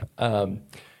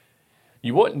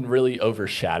 You wouldn't really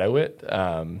overshadow it.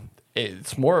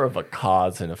 It's more of a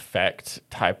cause and effect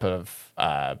type of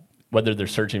whether they're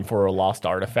searching for a lost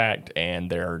artifact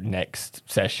and their next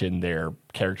session, their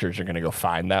characters are going to go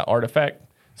find that artifact.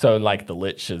 So like the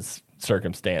Lich's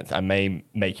circumstance, I may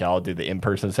make y'all do the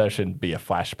in-person session be a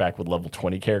flashback with level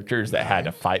 20 characters that had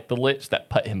to fight the Lich that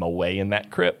put him away in that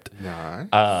crypt. Nice.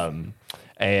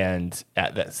 And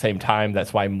at that same time,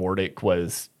 that's why Mordic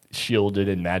was shielded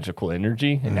in magical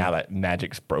energy, and now that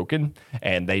magic's broken,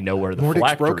 and they know where the Mordic's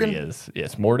phylactery broken? is.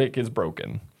 Yes, Mordic is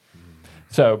broken.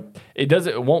 So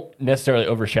it won't necessarily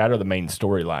overshadow the main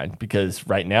storyline, because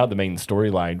right now the main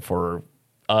storyline for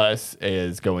us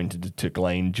is going to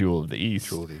Glane, Jewel of the East.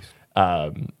 Jewel of the East.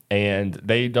 And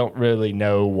they don't really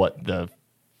know what the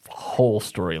whole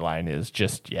storyline is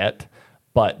just yet,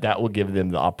 but that will give them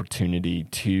the opportunity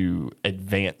to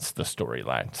advance the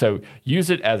storyline. So use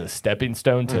it as a stepping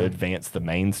stone to advance the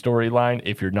main storyline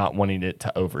if you're not wanting it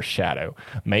to overshadow.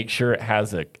 Make sure it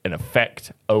has an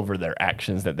effect over their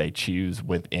actions that they choose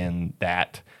within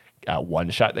that one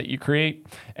shot that you create,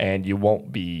 and you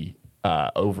won't be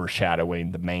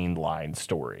overshadowing the main line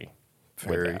story.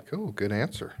 Very cool. Good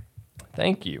answer.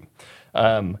 Thank you.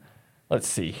 Let's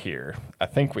see here. I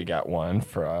think we got one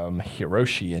from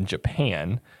Hiroshi in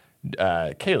Japan.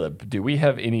 Caleb, do we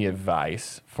have any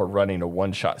advice for running a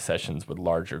one-shot sessions with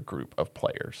larger group of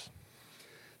players?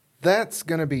 That's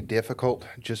going to be difficult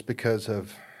just because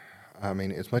of,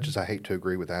 as much as I hate to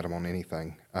agree with Adam on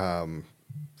anything,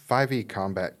 5e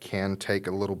combat can take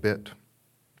a little bit,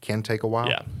 can take a while.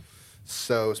 Yeah.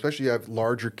 So especially you have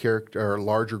larger character or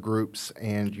larger groups,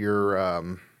 and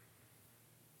you're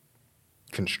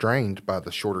constrained by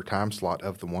the shorter time slot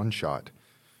of the one shot.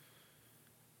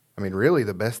 I mean, really,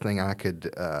 the best thing I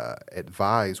could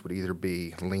advise would either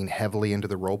be lean heavily into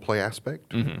the role play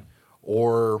aspect,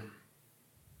 or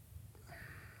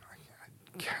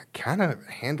kind of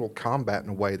handle combat in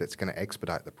a way that's going to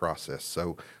expedite the process,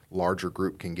 so larger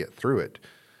group can get through it.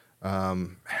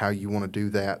 How you want to do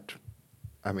that?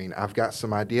 I mean, I've got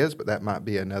some ideas, but that might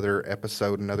be another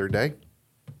episode, another day,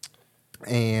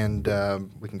 and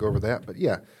we can go over that. But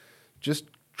yeah, just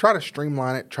try to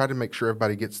streamline it. Try to make sure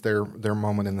everybody gets their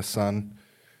moment in the sun,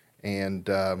 and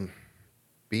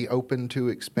be open to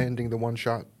expanding the one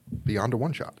shot beyond a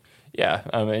one shot. Yeah,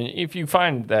 I mean, if you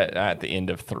find that at the end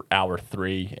of hour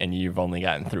 3 and you've only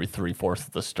gotten through 3/4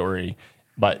 of the story,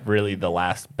 but really the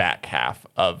last back half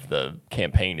of the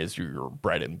campaign is your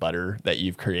bread and butter that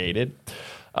you've created,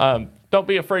 don't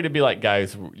be afraid to be like,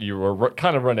 guys, you were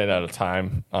kind of running out of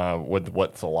time with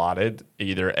what's allotted.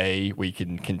 Either A, we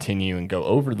can continue and go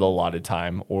over the allotted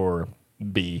time, or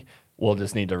B, we'll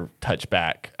just need to touch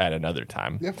back at another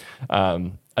time. Yeah.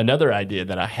 Another idea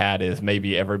that I had is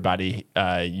maybe everybody,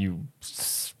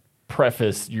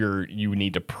 preface you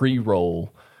need to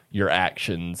pre-roll your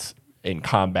actions in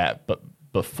combat, but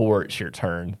before it's your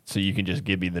turn, so you can just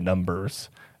give me the numbers,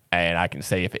 and I can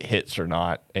say if it hits or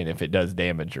not, and if it does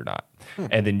damage or not.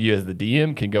 And then you as the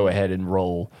DM can go ahead and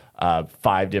roll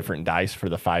 5 different dice for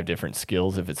the 5 different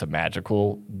skills. If it's a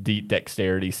magical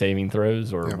dexterity saving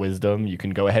throws or wisdom, you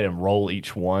can go ahead and roll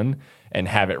each one and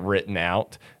have it written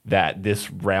out that this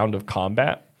round of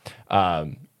combat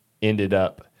ended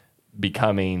up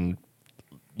becoming,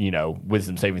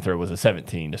 wisdom saving throw was a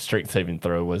 17, a strength saving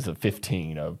throw was a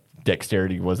 15, a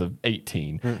dexterity was a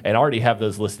 18, and already have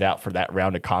those listed out for that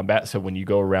round of combat. So when you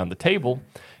go around the table,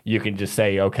 you can just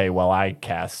say, okay, well, I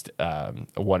cast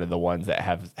one of the ones that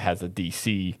has a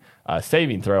DC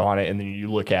saving throw on it, and then you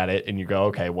look at it and you go,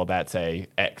 okay, well, that's a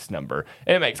X number,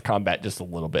 and it makes combat just a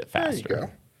little bit faster. There you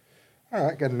go. All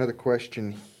right, got another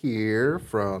question here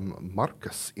from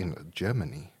Marcus in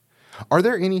Germany. Are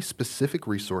there any specific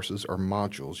resources or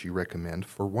modules you recommend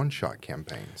for one-shot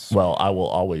campaigns? Well, I will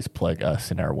always plug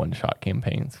us in our one-shot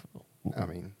campaigns. I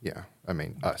mean, yeah. I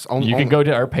mean, us. You can go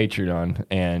to our Patreon,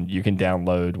 and you can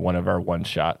download one of our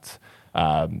one-shots.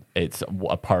 It's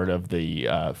a part of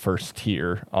the first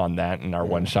tier on that, and our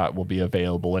one-shot will be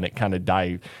available, and it kind of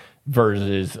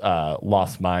diverges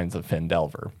Lost Mines of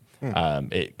Phandelver.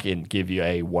 It can give you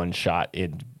a one-shot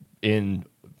in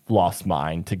Lost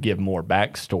Mine to give more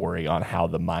backstory on how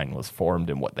the mine was formed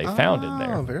and what they found in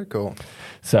there. Oh, very cool.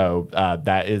 So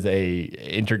that is a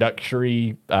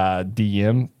introductory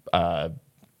DM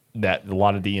that a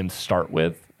lot of DMs start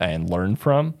with and learn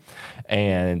from,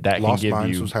 and that Lost can give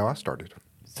Mines you. was how I started.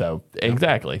 So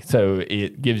exactly. So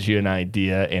it gives you an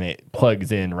idea, and it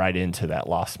plugs in right into that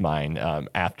Lost Mine.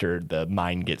 After the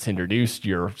mine gets introduced,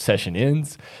 your session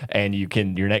ends, and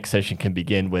your next session can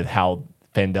begin with how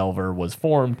Phandelver was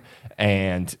formed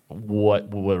and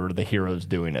what were the heroes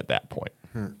doing at that point.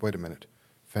 Wait a minute.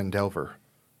 Phandelver,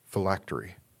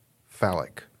 phylactery,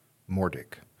 phallic,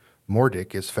 Mordic.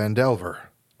 Mordic is Phandelver.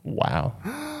 Wow.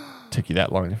 Took you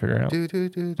that long to figure out. Do.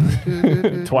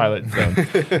 Twilight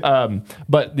Zone.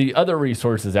 But the other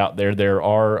resources out there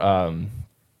are on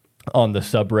the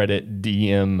subreddit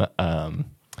DM,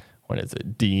 what is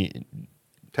it?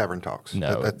 Tavern Talks.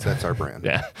 No. That's our brand.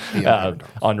 Yeah. DM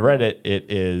On Reddit, it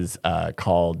is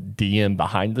called DM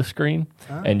Behind the Screen.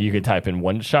 And you could type in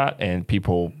one shot, and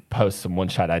people post some one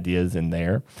shot ideas in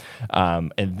there.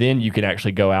 And then you can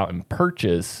actually go out and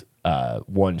purchase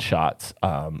one shots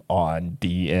on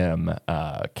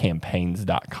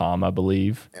dmcampaigns.com, I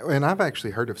believe. And I've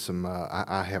actually heard of some,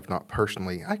 I have not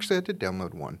personally, actually, I did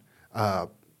download one.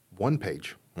 One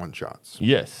page one shots.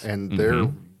 Yes. And they're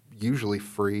usually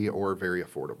free or very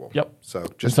affordable. Yep. So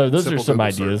those are some Google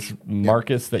ideas, search.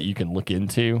 Marcus, that you can look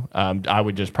into. I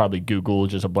would just probably Google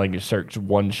just a blanket search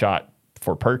one shot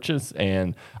for purchase,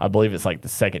 and I believe it's like the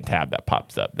second tab that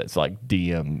pops up that's like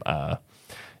DM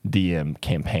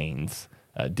campaigns,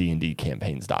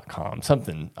 dndcampaigns.com,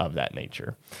 something of that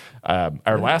nature.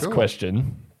 Our last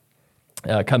question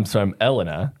comes from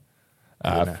Elena.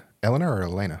 Eleanor or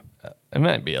Elena? It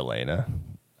might be Elena.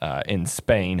 In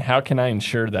Spain, how can I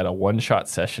ensure that a one-shot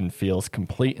session feels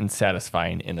complete and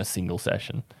satisfying in a single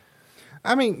session?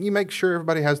 I mean, you make sure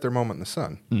everybody has their moment in the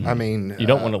sun. I mean, you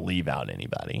don't want to leave out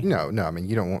anybody. No. I mean,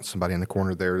 you don't want somebody in the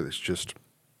corner there that's just,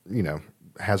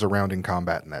 has a round in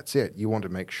combat and that's it. You want to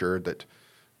make sure that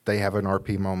they have an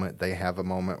RP moment. They have a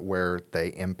moment where they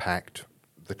impact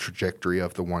the trajectory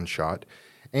of the one shot.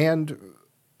 And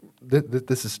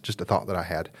this is just a thought that I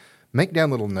had. Make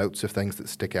down little notes of things that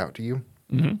stick out to you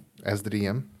as the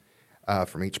DM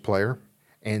from each player.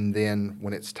 And then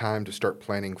when it's time to start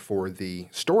planning for the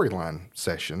storyline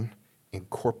session,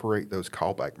 incorporate those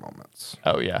callback moments.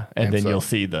 Oh, yeah. And then you'll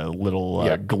see the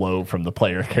little glow from the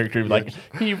player character. Like,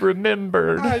 he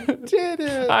remembered. I did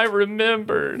it. I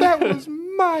remembered. That was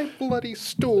my bloody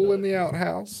stool in the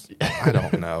outhouse. I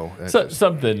don't know.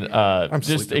 Something,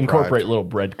 just incorporate little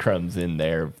breadcrumbs in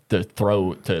there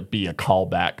to be a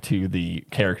callback to the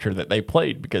character that they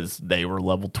played because they were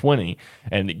level 20,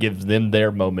 and it gives them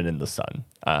their moment in the sun.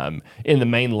 In the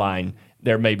main line,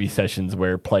 there may be sessions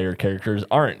where player characters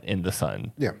aren't in the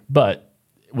sun. Yeah. But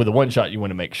with a one-shot, you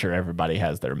want to make sure everybody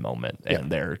has their moment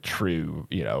and their true,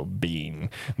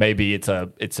 being. Maybe it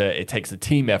takes a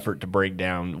team effort to break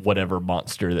down whatever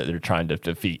monster that they're trying to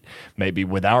defeat. Maybe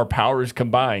with our powers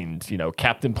combined,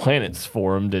 Captain Planet's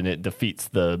formed and it defeats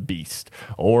the beast.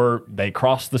 Or they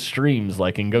cross the streams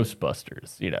like in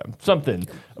Ghostbusters. Something,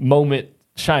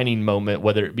 shining moment,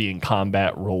 whether it be in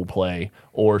combat, role play,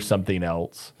 or something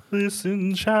else. This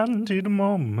enchanted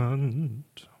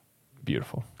moment.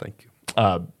 Beautiful. Thank you.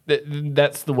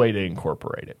 That's the way to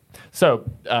incorporate it. So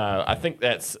I think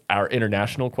that's our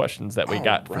international questions that we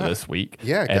got for this week.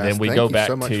 Yeah, guys, and then we thank go you back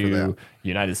so much for to that.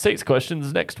 United States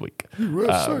questions next week.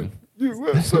 USA.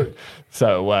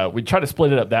 So we try to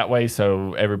split it up that way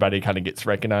so everybody kind of gets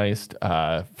recognized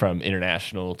from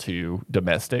international to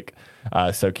domestic.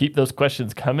 So keep those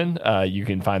questions coming. You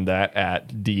can find that at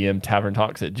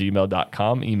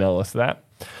dmtaverntalks@gmail.com. Email us that.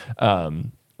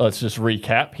 Let's just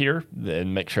recap here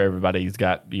and make sure everybody's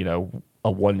got,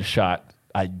 a one-shot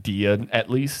idea at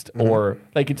least, or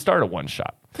they can start a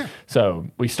one-shot. Yeah. So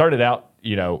we started out,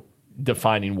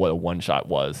 defining what a one-shot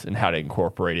was and how to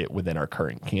incorporate it within our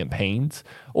current campaigns.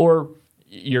 Or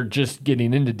you're just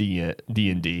getting into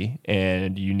D&D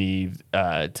and you need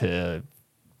to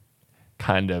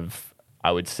kind of,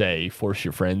 I would say, force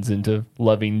your friends into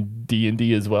loving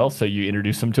D&D as well. So you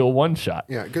introduce them to a one-shot.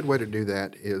 Yeah, a good way to do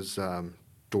that is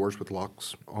doors with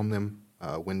locks on them,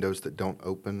 windows that don't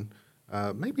open,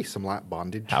 maybe some light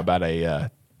bondage. How about a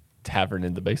tavern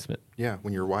in the basement? Yeah,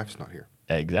 when your wife's not here.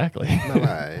 Exactly.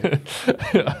 Bye-bye.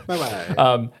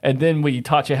 Bye-bye. And then we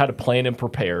taught you how to plan and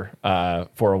prepare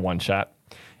for a one-shot.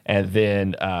 And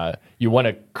then you want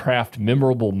to craft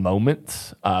memorable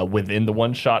moments within the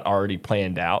one-shot already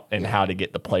planned out and how to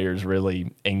get the players really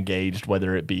engaged,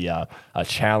 whether it be a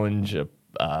challenge, a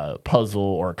puzzle,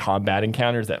 or combat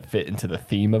encounters that fit into the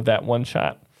theme of that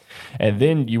one-shot. And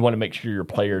then you want to make sure your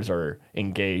players are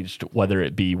engaged, whether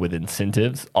it be with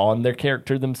incentives on their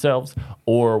character themselves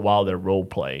or while they're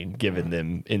role-playing, giving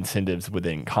them incentives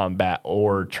within combat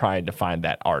or trying to find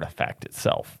that artifact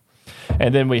itself.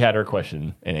 And then we had our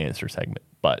question and answer segment.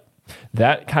 But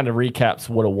that kind of recaps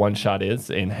what a one-shot is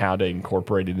and how to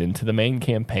incorporate it into the main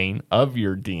campaign of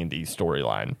your D&D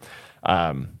storyline.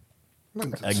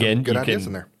 Again,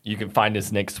 you can find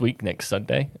us next week, next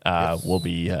Sunday. We'll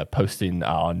be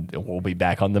we'll be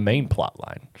back on the main plot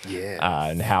line.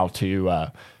 And how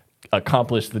to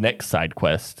accomplish the next side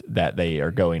quest that they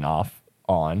are going off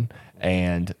on.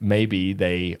 And maybe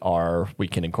we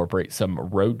can incorporate some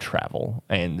road travel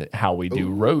and how we do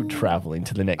road traveling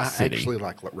to the next city. I actually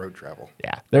like road travel.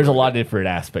 Yeah. There's a lot of different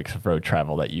aspects of road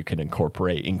travel that you can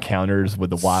incorporate. Encounters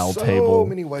with the wild table. So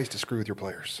many ways to screw with your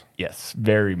players. Yes,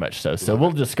 very much so. So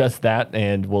we'll discuss that,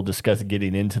 and we'll discuss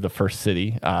getting into the first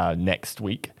city next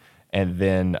week. And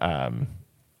then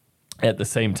at the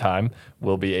same time,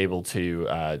 we'll be able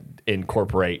to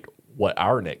incorporate what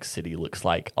our next city looks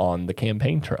like on the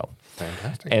campaign trail.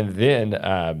 Fantastic. And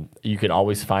then you can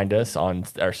always find us on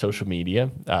our social media,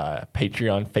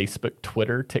 Patreon, Facebook,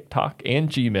 Twitter, TikTok, and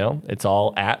Gmail. It's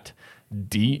all at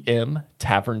DM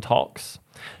Tavern Talks.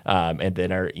 And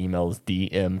then our email is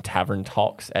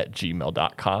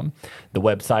dmtaverntalks@gmail.com. The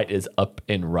website is up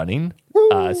and running.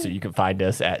 So you can find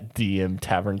us at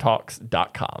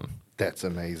dmtaverntalks.com. That's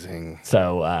amazing.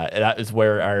 So that is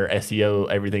where our SEO,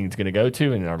 everything's going to go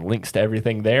to, and our links to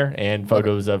everything there, and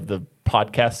photos of the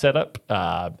podcast setup.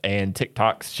 And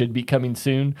TikToks should be coming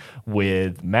soon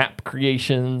with map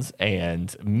creations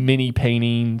and mini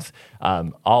paintings,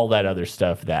 all that other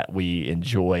stuff that we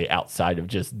enjoy outside of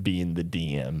just being the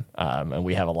DM. And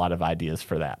we have a lot of ideas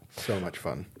for that. So much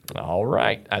fun. All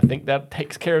right. I think that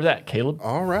takes care of that, Caleb.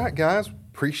 All right, guys.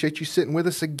 Appreciate you sitting with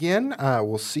us again.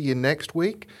 We'll see you next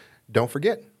week. Don't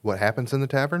forget, what happens in the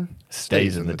tavern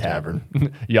stays in the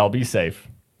tavern. Y'all be safe.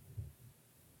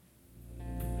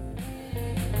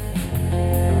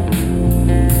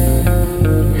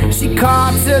 She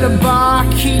called to the bar,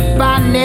 keep my name.